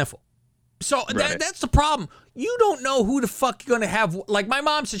have a sniffle. So that's the problem. You don't know who the fuck you're going to have. Like my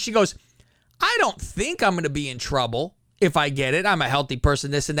mom said, she goes, I don't think I'm going to be in trouble if I get it. I'm a healthy person,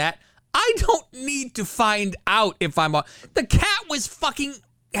 this and that. I don't need to find out if I'm the cat was fucking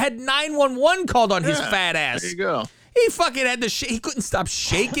had 911 called on his fat ass. There you go. He fucking had he couldn't stop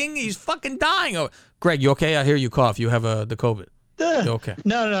shaking. He's fucking dying. Oh, Greg, you okay? I hear you cough. You have the COVID. You okay?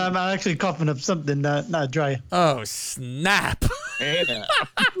 No, I'm actually coughing up something, not dry. Oh, snap.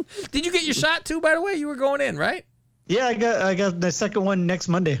 Did you get your shot too, by the way? You were going in, right? Yeah, I got the second one next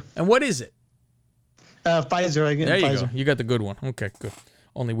Monday. And what is it? Pfizer. I get there you Pfizer. go. You got the good one. Okay, good.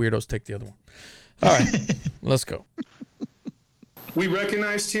 Only weirdos take the other one. All right, let's go. We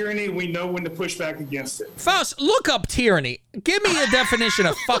recognize tyranny. We know when to push back against it. Faust, look up tyranny. Give me a definition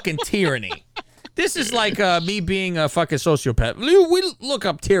of fucking tyranny. This is like me being a fucking sociopath. We look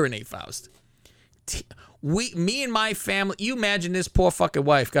up tyranny, Faust. Me and my family. You imagine this poor fucking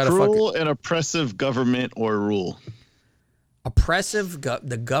wife got cruel and oppressive government or rule. Oppressive.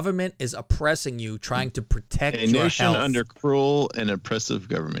 The government is oppressing you, trying to protect a your nation health. under cruel and oppressive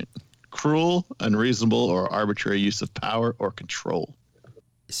government. Cruel, unreasonable, or arbitrary use of power or control.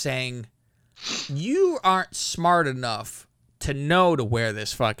 Saying you aren't smart enough to know to wear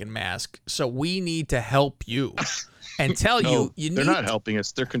this fucking mask, so we need to help you and tell you they're not helping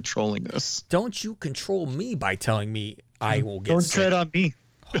us, they're controlling us. Don't you control me by telling me I will get Don't sick. tread on me.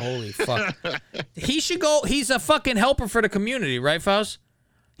 Holy fuck. He should go, he's a fucking helper for the community, right, Faust?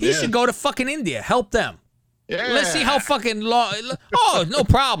 He should go to fucking India, help them. Yeah. Let's see how fucking long. Oh, no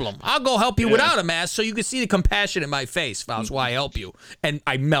problem. I'll go help you without a mask so you can see the compassion in my face, Faust, why I help you. And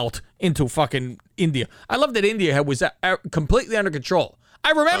I melt into fucking India. I love that India was completely under control.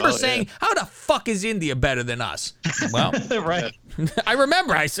 I remember saying, how the fuck is India better than us? Well, right. I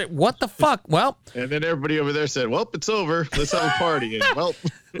remember. I said, what the fuck? Well. And then everybody over there said, well, it's over. Let's have a party. And, well,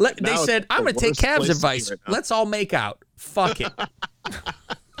 they said, I'm going to take Cav's advice. Let's all make out. Fuck it.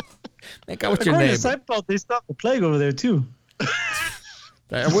 Make out with your neighbor. Seinfeld, they stopped the plague over there, too.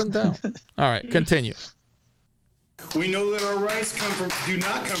 I wouldn't doubt. All right, continue. We know that our rights do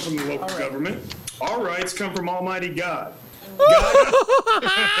not come from the local government. Our rights come from Almighty God.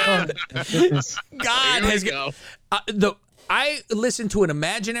 God has go. I listened to an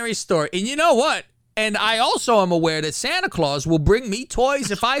imaginary story, and you know what? And I also am aware that Santa Claus will bring me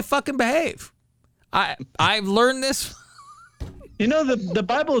toys if I fucking behave. I've learned this. You know, the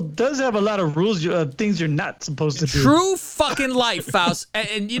Bible does have a lot of rules of things you're not supposed to do. True fucking life, Faust.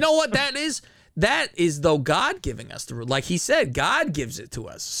 And you know what that is? That is, though, God giving us the rule. Like he said, God gives it to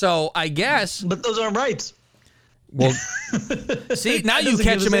us. So I guess. But those aren't rights. Well, see, now you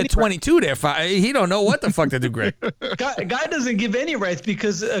catch him at 22 there. He don't know what the fuck to do, Greg. God doesn't give any rights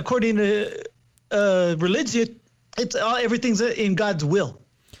because according to religion, everything's in God's will.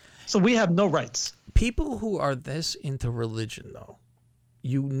 So we have no rights. People who are this into religion, though,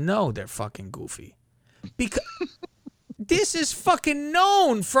 you know they're fucking goofy. Because this is fucking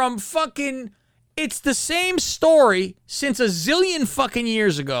known from fucking... It's the same story since a zillion fucking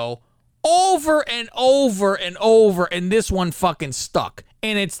years ago, over and over and over, and this one fucking stuck.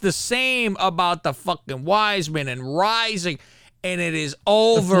 And it's the same about the fucking wise men and rising, and it is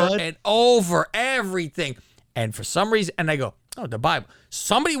over and over everything. And for some reason, and I go, oh, the Bible.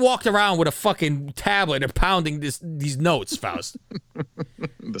 Somebody walked around with a fucking tablet and pounding these notes, Faust.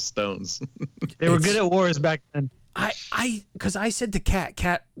 The stones. They were good at wars back then. Because I said to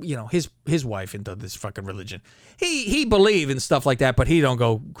Cat, you know, his wife into this fucking religion. He believe in stuff like that, but he don't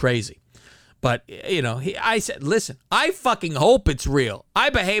go crazy. But, you know, I said, listen, I fucking hope it's real. I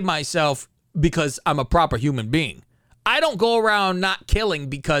behave myself because I'm a proper human being. I don't go around not killing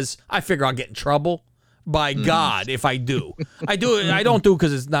because I figure I'll get in trouble by God if I do. I don't do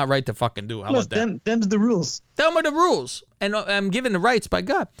because it's not right to fucking do. How about that? Them's the rules. Them are the rules. And I'm given the rights by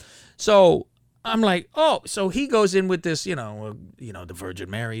God. So I'm like, oh, so he goes in with this, you know, the Virgin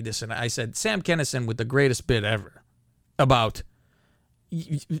Mary, this and that. I said, Sam Kinison with the greatest bit ever about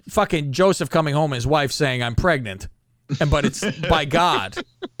fucking Joseph coming home and his wife saying, I'm pregnant. But it's by God.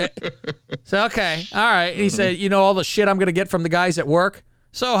 So, okay, all right. He said, you know all the shit I'm going to get from the guys at work?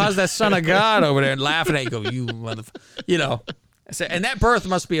 So how's that son of God over there laughing at you? Go, you motherfucker. You know. I said, and that birth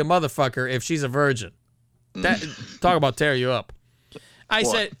must be a motherfucker if she's a virgin. That talk about tear you up. I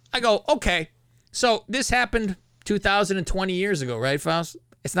go, okay. So this happened 2,020 years ago, right, Faust?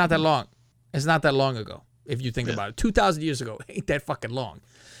 It's not that long. It's not that long ago, if you think about it. 2,000 years ago ain't that fucking long.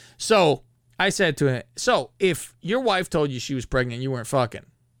 So I said to him, so if your wife told you she was pregnant and you weren't fucking,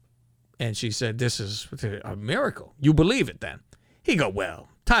 and she said, this is a miracle, you believe it then? He go, well,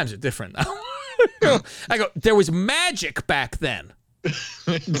 times are different now. I go, there was magic back then.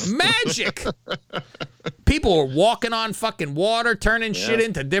 Magic. People were walking on fucking water, turning shit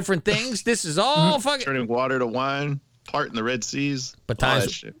into different things. This is all fucking turning water to wine, parting the Red Seas. But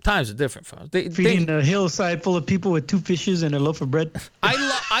times are different, folks. Feeding a hillside full of people with 2 fishes and a loaf of bread.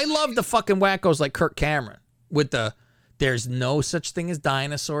 I love the fucking wackos like Kirk Cameron with the there's no such thing as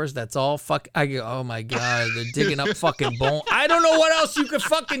dinosaurs. That's all fuck. I go, oh my God, they're digging up fucking bone. I don't know what else you could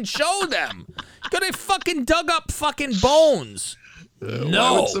fucking show them. Because they fucking dug up fucking bones.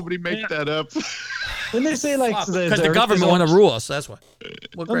 Why would somebody make that up? Didn't they say like because the government want to rule us? That's why.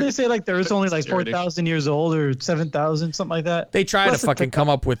 Don't they say like there is only like 4,000 years old or 7,000, something like that? They try to fucking come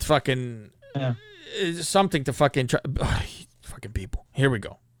up with fucking something to fucking try. Fucking people. Here we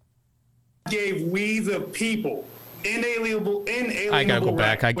go. Gave we the people inalienable I gotta go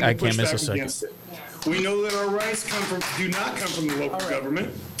back. I can't miss a second. We know that our rights do not come from the local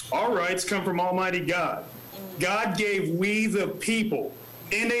government. Our rights come from Almighty God. God gave we the people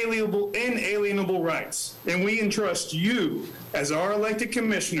inalienable rights, and we entrust you as our elected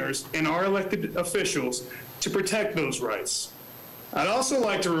commissioners and our elected officials to protect those rights. I'd also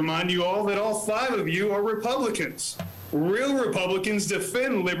like to remind you all that all 5 of you are Republicans. Real Republicans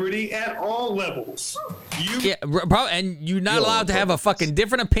defend liberty at all levels. And you're not allowed to have a fucking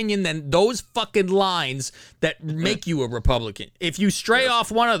different opinion than those fucking lines that make you a Republican. If you stray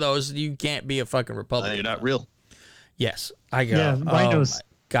off one of those, you can't be a fucking Republican. You're not real. Yes, I go. Yeah, rhinos. Oh my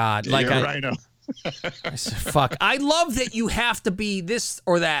God, like a rhino. I said, fuck. I love that you have to be this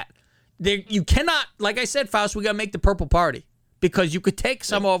or that. You cannot, like I said, Faust. We gotta make the purple party because you could take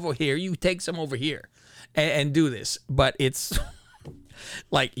some over here, you take some over here. And do this, but it's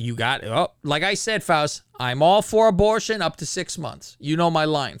like you got like I said, Faust, I'm all for abortion up to 6 months. You know my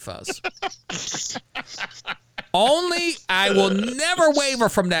line, Faust. Only I will never waver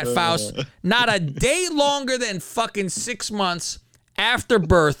from that, Faust. Not a day longer than fucking 6 months after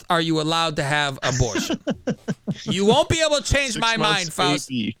birth are you allowed to have abortion. You won't be able to change my mind, Faust.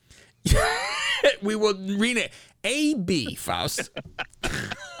 We will rename AB, Faust.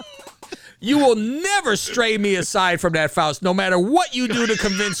 You will never stray me aside from that, Faust. No matter what you do to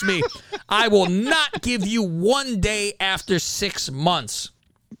convince me, I will not give you 1 day after 6 months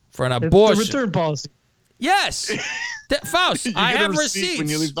for an abortion. It's the return policy. Yes. Faust, I have receipts. When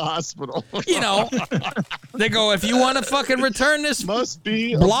you leave the hospital. You know, they go, if you want to fucking return this must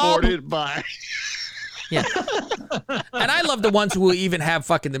be blob, aborted by. Yeah. And I love the ones who will even have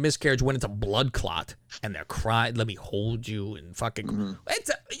fucking the miscarriage when it's a blood clot and they're crying, let me hold you and fucking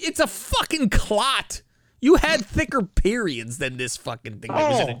it's a fucking clot. You had thicker periods than this fucking thing that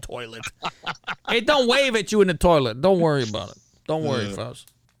was in a toilet. Hey, don't wave at you in the toilet. Don't worry about it. Don't worry,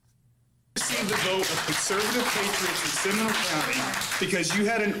 Faust. Received the vote of conservative patriots in Seminole County because you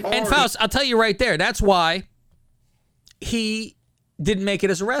had an And Faust, I'll tell you right there, that's why he didn't make it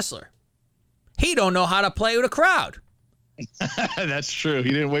as a wrestler. He don't know how to play with a crowd. That's true.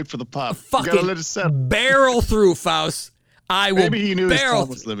 He didn't wait for the pop. Fucking you gotta let it settle. Barrel through, Faust. I will Maybe he knew his barrel time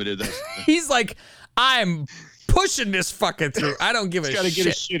was limited. He's like, I'm pushing this fucking through. I don't give a shit. Gotta get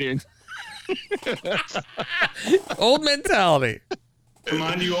his shit in. Old mentality.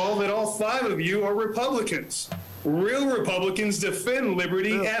 Remind you all that all 5 of you are Republicans. Real Republicans defend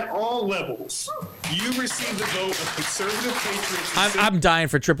liberty at all levels. You received the vote of conservative patriots. I'm dying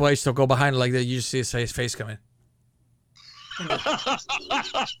for Triple H to go behind it like that. You just see his face coming.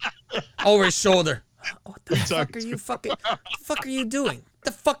 Over his shoulder. What the fuck are you fucking? What the fuck are you doing? What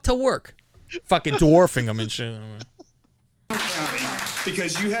the fuck to work? Fucking dwarfing him and shit.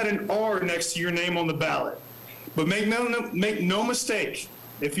 Because you had an R next to your name on the ballot. But make no mistake.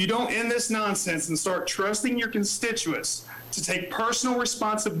 If you don't end this nonsense and start trusting your constituents to take personal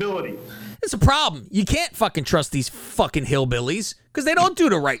responsibility. It's a problem. You can't fucking trust these fucking hillbillies because they don't do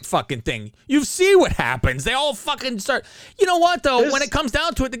the right fucking thing. You see what happens. They all fucking start. You know what, though? When it comes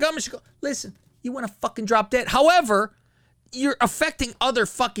down to it, the government should go, listen, you want to fucking drop dead. However, you're affecting other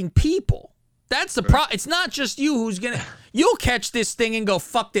fucking people. That's the problem. It's not just you who's going to. You'll catch this thing and go,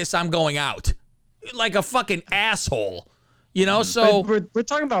 fuck this, I'm going out. Like a fucking asshole. You know, so we're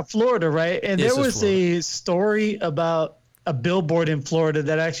talking about Florida, right? And there was a story about a billboard in Florida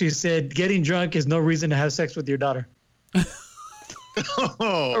that actually said, "Getting drunk is no reason to have sex with your daughter."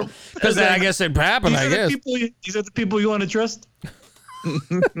 Because I guess it happened. I guess these are the people you want to trust.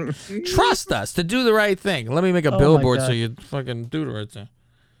 Trust us to do the right thing. Let me make a billboard so you fucking do the right thing.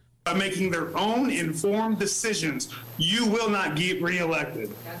 By making their own informed decisions, you will not get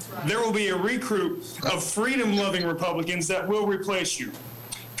reelected. There will be a recruit of freedom-loving Republicans that will replace you.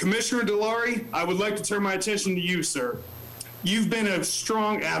 Commissioner DeLaury, I would like to turn my attention to you, sir. You've been a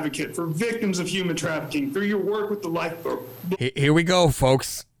strong advocate for victims of human trafficking through your work with the Lifeboat. Here we go,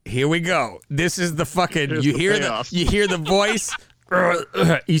 folks. Here we go. This is the fucking. You hear the voice.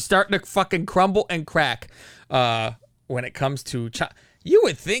 He's starting to fucking crumble and crack. When it comes to you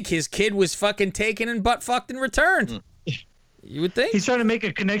would think his kid was fucking taken and butt fucked in return. You would think he's trying to make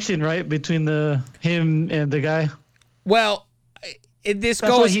a connection, right, between him and the guy. Well, this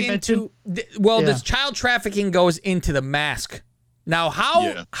goes into this child trafficking goes into the mask. Now,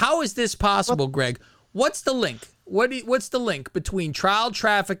 how is this possible, Greg? What's the link? What's the link between child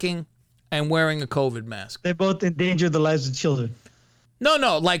trafficking and wearing a COVID mask? They both endanger the lives of children.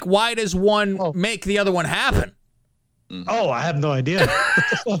 No. Like, why does one make the other one happen? Oh, I have no idea.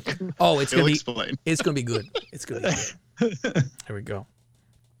 Oh, it's gonna be good. It's gonna be good. Here we go.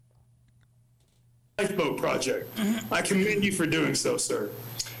 Lifeboat Project. I commend you for doing so, sir.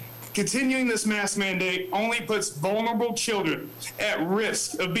 Continuing this mask mandate only puts vulnerable children at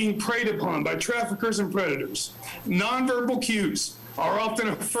risk of being preyed upon by traffickers and predators. Nonverbal cues are often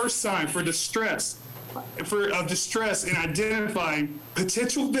a first sign for distress in identifying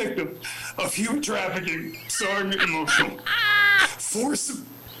potential victims of human trafficking. Sorry, I'm getting emotional. Forcing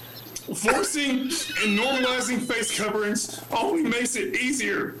and normalizing face coverings only makes it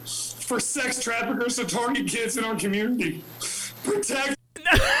easier for sex traffickers to target kids in our community. Protect.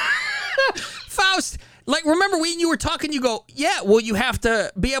 Faust, like, remember when you were talking, you go, yeah, well, you have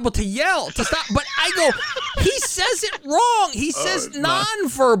to be able to yell to stop. But I go, he says it wrong. He says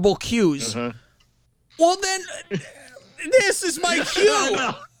nonverbal cues. Uh-huh. Well, then, this is my cue.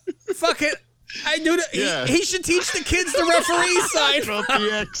 Fuck it. I do that. Yeah. He should teach the kids the referee side. Drop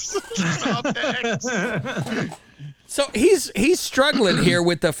the X. Drop the X. So he's struggling here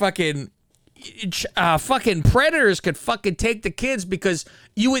with the fucking predators could fucking take the kids, because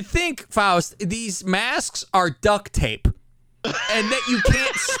you would think, Faust, these masks are duct tape and that you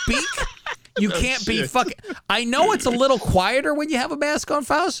can't speak. You can't be fucking. I know it's a little quieter when you have a mask on,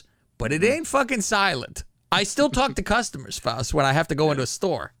 Faust, but it ain't fucking silent. I still talk to customers, Faust, when I have to go into a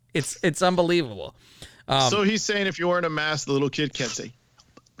store. It's unbelievable. So he's saying if you're wearing a mask, the little kid can't say.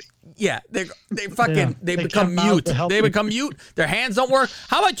 Yeah, they become mute. They become mute. Their hands don't work.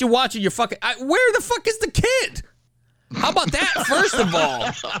 How about you watching your fucking? Where the fuck is the kid? How about that? First of all,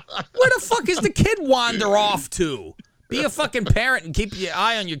 where the fuck is the kid wander off to? Be a fucking parent and keep your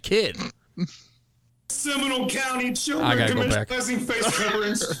eye on your kid. Seminole County children commissioning face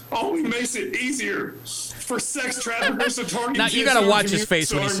coverings only makes it easier for sex traffickers to target. Now you gotta watch his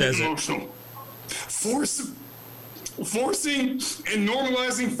face when he says it. Forcing and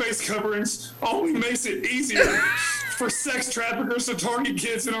normalizing face coverings only makes it easier for sex traffickers to target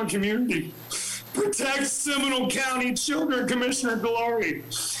kids in our community. Protect Seminole County Children, Commissioner DeLaury.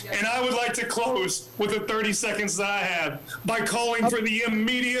 And I would like to close with the 30 seconds that I have by calling for the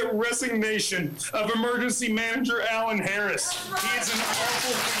immediate resignation of Emergency Manager Alan Harris. He is an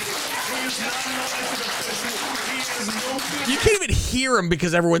awful leader. He is not an elected official. He has no... You can't even hear him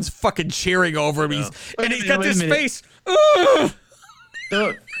because everyone's fucking cheering over him. He's got this face.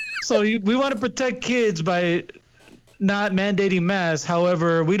 So we want to protect kids by not mandating masks.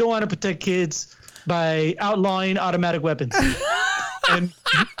 However, we don't want to protect kids by outlawing automatic weapons. And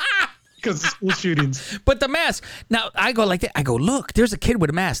because of school shootings. But the mask. Now, I go like that. I go, look, there's a kid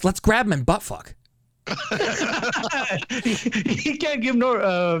with a mask. Let's grab him and butt fuck. He can't give no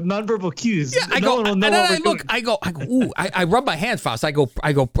nonverbal cues. Yeah, I go, ooh, I rub my hands, Faust. I go,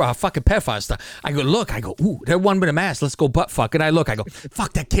 fucking pet Faust. I go, look, ooh, there's one with a mask. Let's go butt fuck. And I go,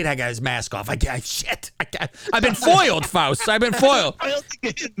 fuck that kid. I got his mask off. Shit. I've been foiled, Faust. I've been foiled.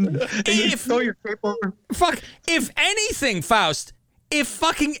 If anything, Faust, if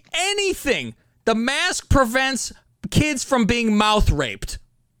fucking anything, the mask prevents kids from being mouth raped.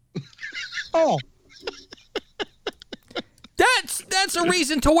 Oh. That's a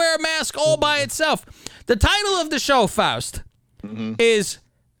reason to wear a mask all by itself. The title of the show, Faust, is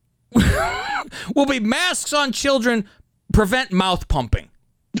will be Masks on Children Prevent Mouth Pumping.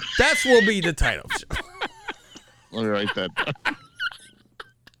 That will be the title. Let me write that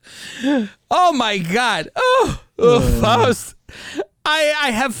down. Oh my God. Oh, Faust.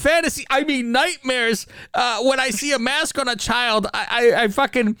 I have fantasy. I mean nightmares. When I see a mask on a child, I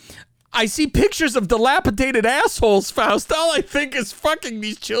see pictures of dilapidated assholes, Faust. All I think is fucking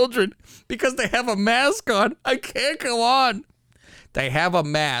these children because they have a mask on. I can't go on. They have a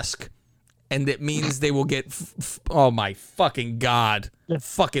mask, and it means they will get. Oh my fucking God!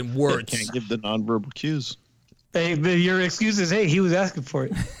 Fucking words. Can't give the nonverbal cues. Hey, your excuse is, hey, he was asking for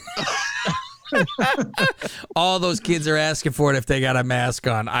it. All those kids are asking for it if they got a mask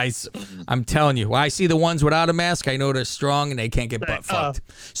on. I'm telling you, when I see the ones without a mask, I know they're strong and they can't get butt fucked.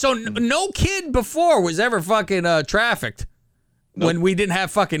 So no kid before was ever fucking trafficked when we didn't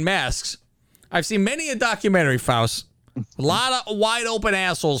have fucking masks. I've seen many a documentary, Faust. A lot of wide open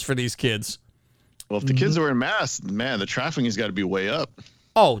assholes for these kids. Well, if the kids are wearing masks, man, the trafficking has got to be way up.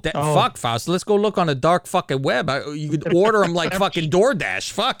 Fuck, Faust. Let's go look on the dark fucking web. You could order them like fucking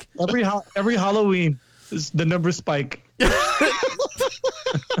DoorDash. Fuck. Every Halloween, the numbers spike.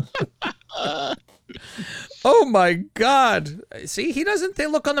 Oh my God. See, they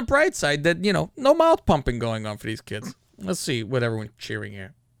look on the bright side that, no mouth pumping going on for these kids. Let's see what everyone's cheering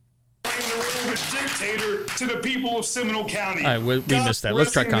here. Dictator to the people of Seminole County. All right, we missed that.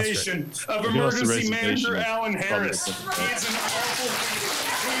 Let's try concentrate. Of Emergency Manager Alan Harris. He is an awful leader.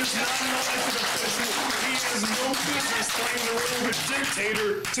 He is not an elected official. He has no business playing the role of a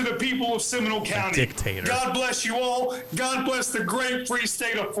dictator to the people of Seminole County. Dictator. God bless you all. God bless the great free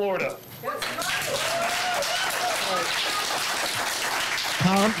state of Florida.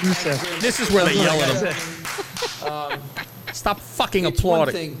 Tom Youssef. This is where they yell at him. Stop fucking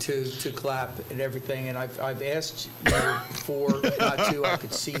applauding. It's one thing to clap and everything, and I've asked you before not to. I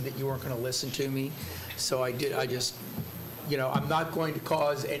could see that you weren't going to listen to me, so I did. I just, I'm not going to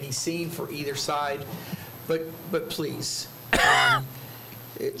cause any scene for either side, but please.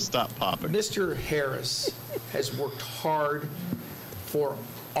 Stop popping. Mr. Harris has worked hard for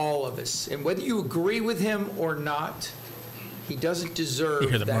all of us, and whether you agree with him or not, he doesn't deserve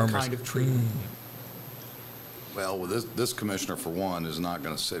that kind of treatment. Well, this commissioner, for one, is not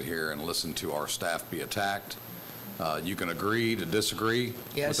going to sit here and listen to our staff be attacked. You can agree to disagree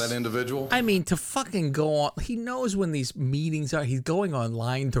with that individual. I mean, to fucking go on. He knows when these meetings are. He's going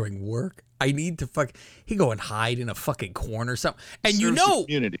online during work. He go and hide in a fucking corner or something. And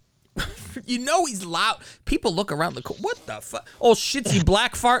community. He's loud. People look around the corner. What the fuck? Oh, shitsy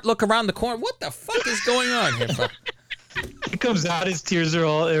black fart look around the corner. What the fuck is going on here? He comes out, his eyes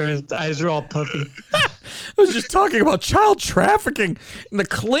are all puffy. I was just talking about child trafficking and the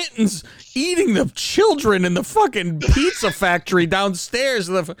Clintons eating the children in the fucking pizza factory downstairs.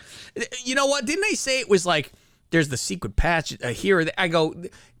 You know what? Didn't they say it was like, there's the secret patch here? I go,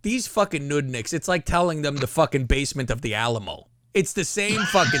 these fucking nudniks, it's like telling them the fucking basement of the Alamo. It's the same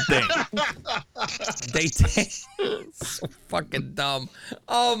fucking thing. So fucking dumb.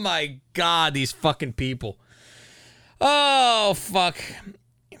 Oh my God, these fucking people. Oh, fuck.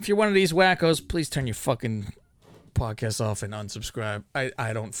 If you're one of these wackos, please turn your fucking podcast off and unsubscribe.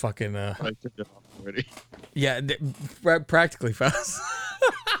 I don't fucking... I turned it off already. Yeah, practically fast.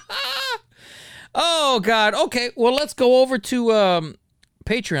 Oh, God. Okay, well, let's go over to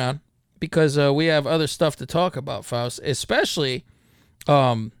Patreon because we have other stuff to talk about, Faust, especially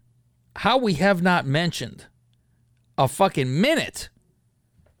how we have not mentioned a fucking minute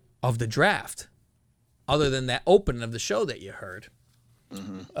of the draft. Other than that opening of the show that you heard.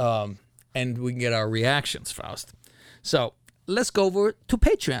 Mm-hmm. And we can get our reactions, Faust. So let's go over to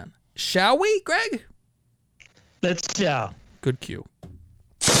Patreon. Shall we, Greg? Let's shall. Good cue.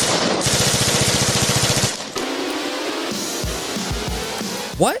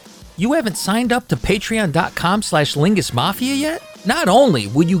 What? You haven't signed up to patreon.com/LingusMafia yet? Not only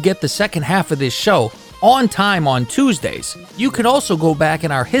will you get the second half of this show on time on Tuesdays, you can also go back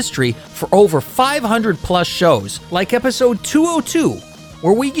in our history for over 500 plus shows, like episode 202,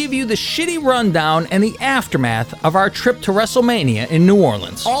 where we give you the shitty rundown and the aftermath of our trip to WrestleMania in New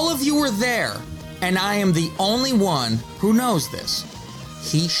Orleans. All of you were there, and I am the only one who knows this.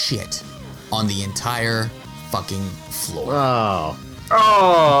 He shit on the entire fucking floor.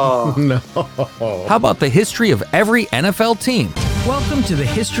 Oh, no. How about the history of every NFL team? Welcome to the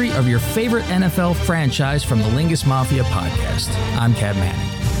history of your favorite NFL franchise from the Lingus Mafia podcast. I'm Cab Manning.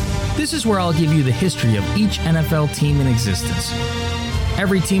 This is where I'll give you the history of each NFL team in existence.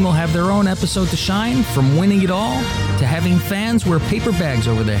 Every team will have their own episode to shine, from winning it all to having fans wear paper bags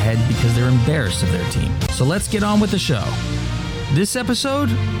over their head because they're embarrassed of their team. So let's get on with the show. This episode,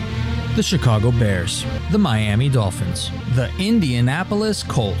 the Chicago Bears, the Miami Dolphins, the Indianapolis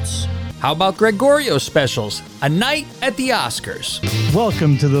Colts. How about Gregorio specials? A night at the Oscars.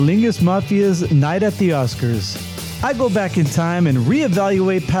 Welcome to the Lingus Mafia's Night at the Oscars. I go back in time and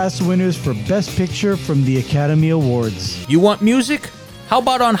reevaluate past winners for Best Picture from the Academy Awards. You want music? How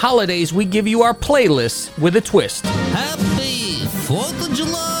about on holidays we give you our playlists with a twist? Happy 4th of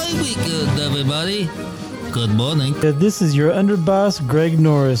July weekend, everybody. Good morning. This is your underboss, Greg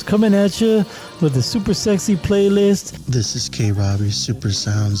Norris, coming at you with a super sexy playlist. This is K. Robbie's Super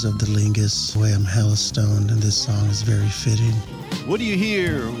Sounds of the Lingus. Boy, I'm hella stoned, and this song is very fitting. What do you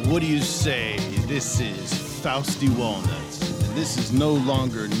hear? What do you say? This is Fausty Walnuts. And this is no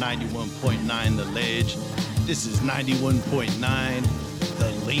longer 91.9 The Ledge. This is 91.9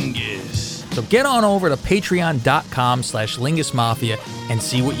 The Lingus. So get on over to patreon.com/LingusMafia and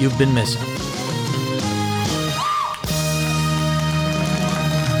see what you've been missing.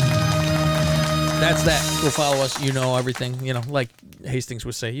 That's that. Go follow us. You know everything. You know, like Hastings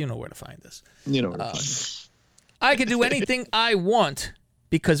would say, you know where to find us. You know where to find us. I can do anything I want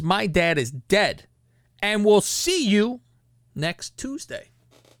because my dad is dead. And we'll see you next Tuesday.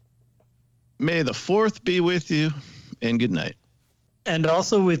 May the 4th be with you, and good night. And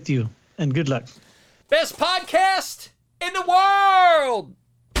also with you. And good luck. Best podcast in the world!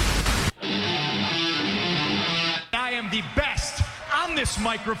 I am the best on this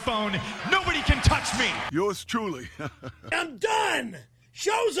microphone. Nobody can touch me. Yours truly. I'm done.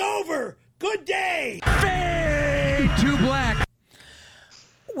 Show's over. Good day. Fade to black.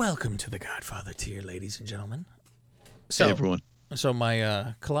 Welcome to the Godfather tier, ladies and gentlemen. So, hey, everyone. So my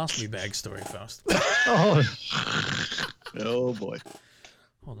colostomy bag story, Faust. Oh. Oh, boy.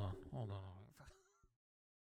 Hold on.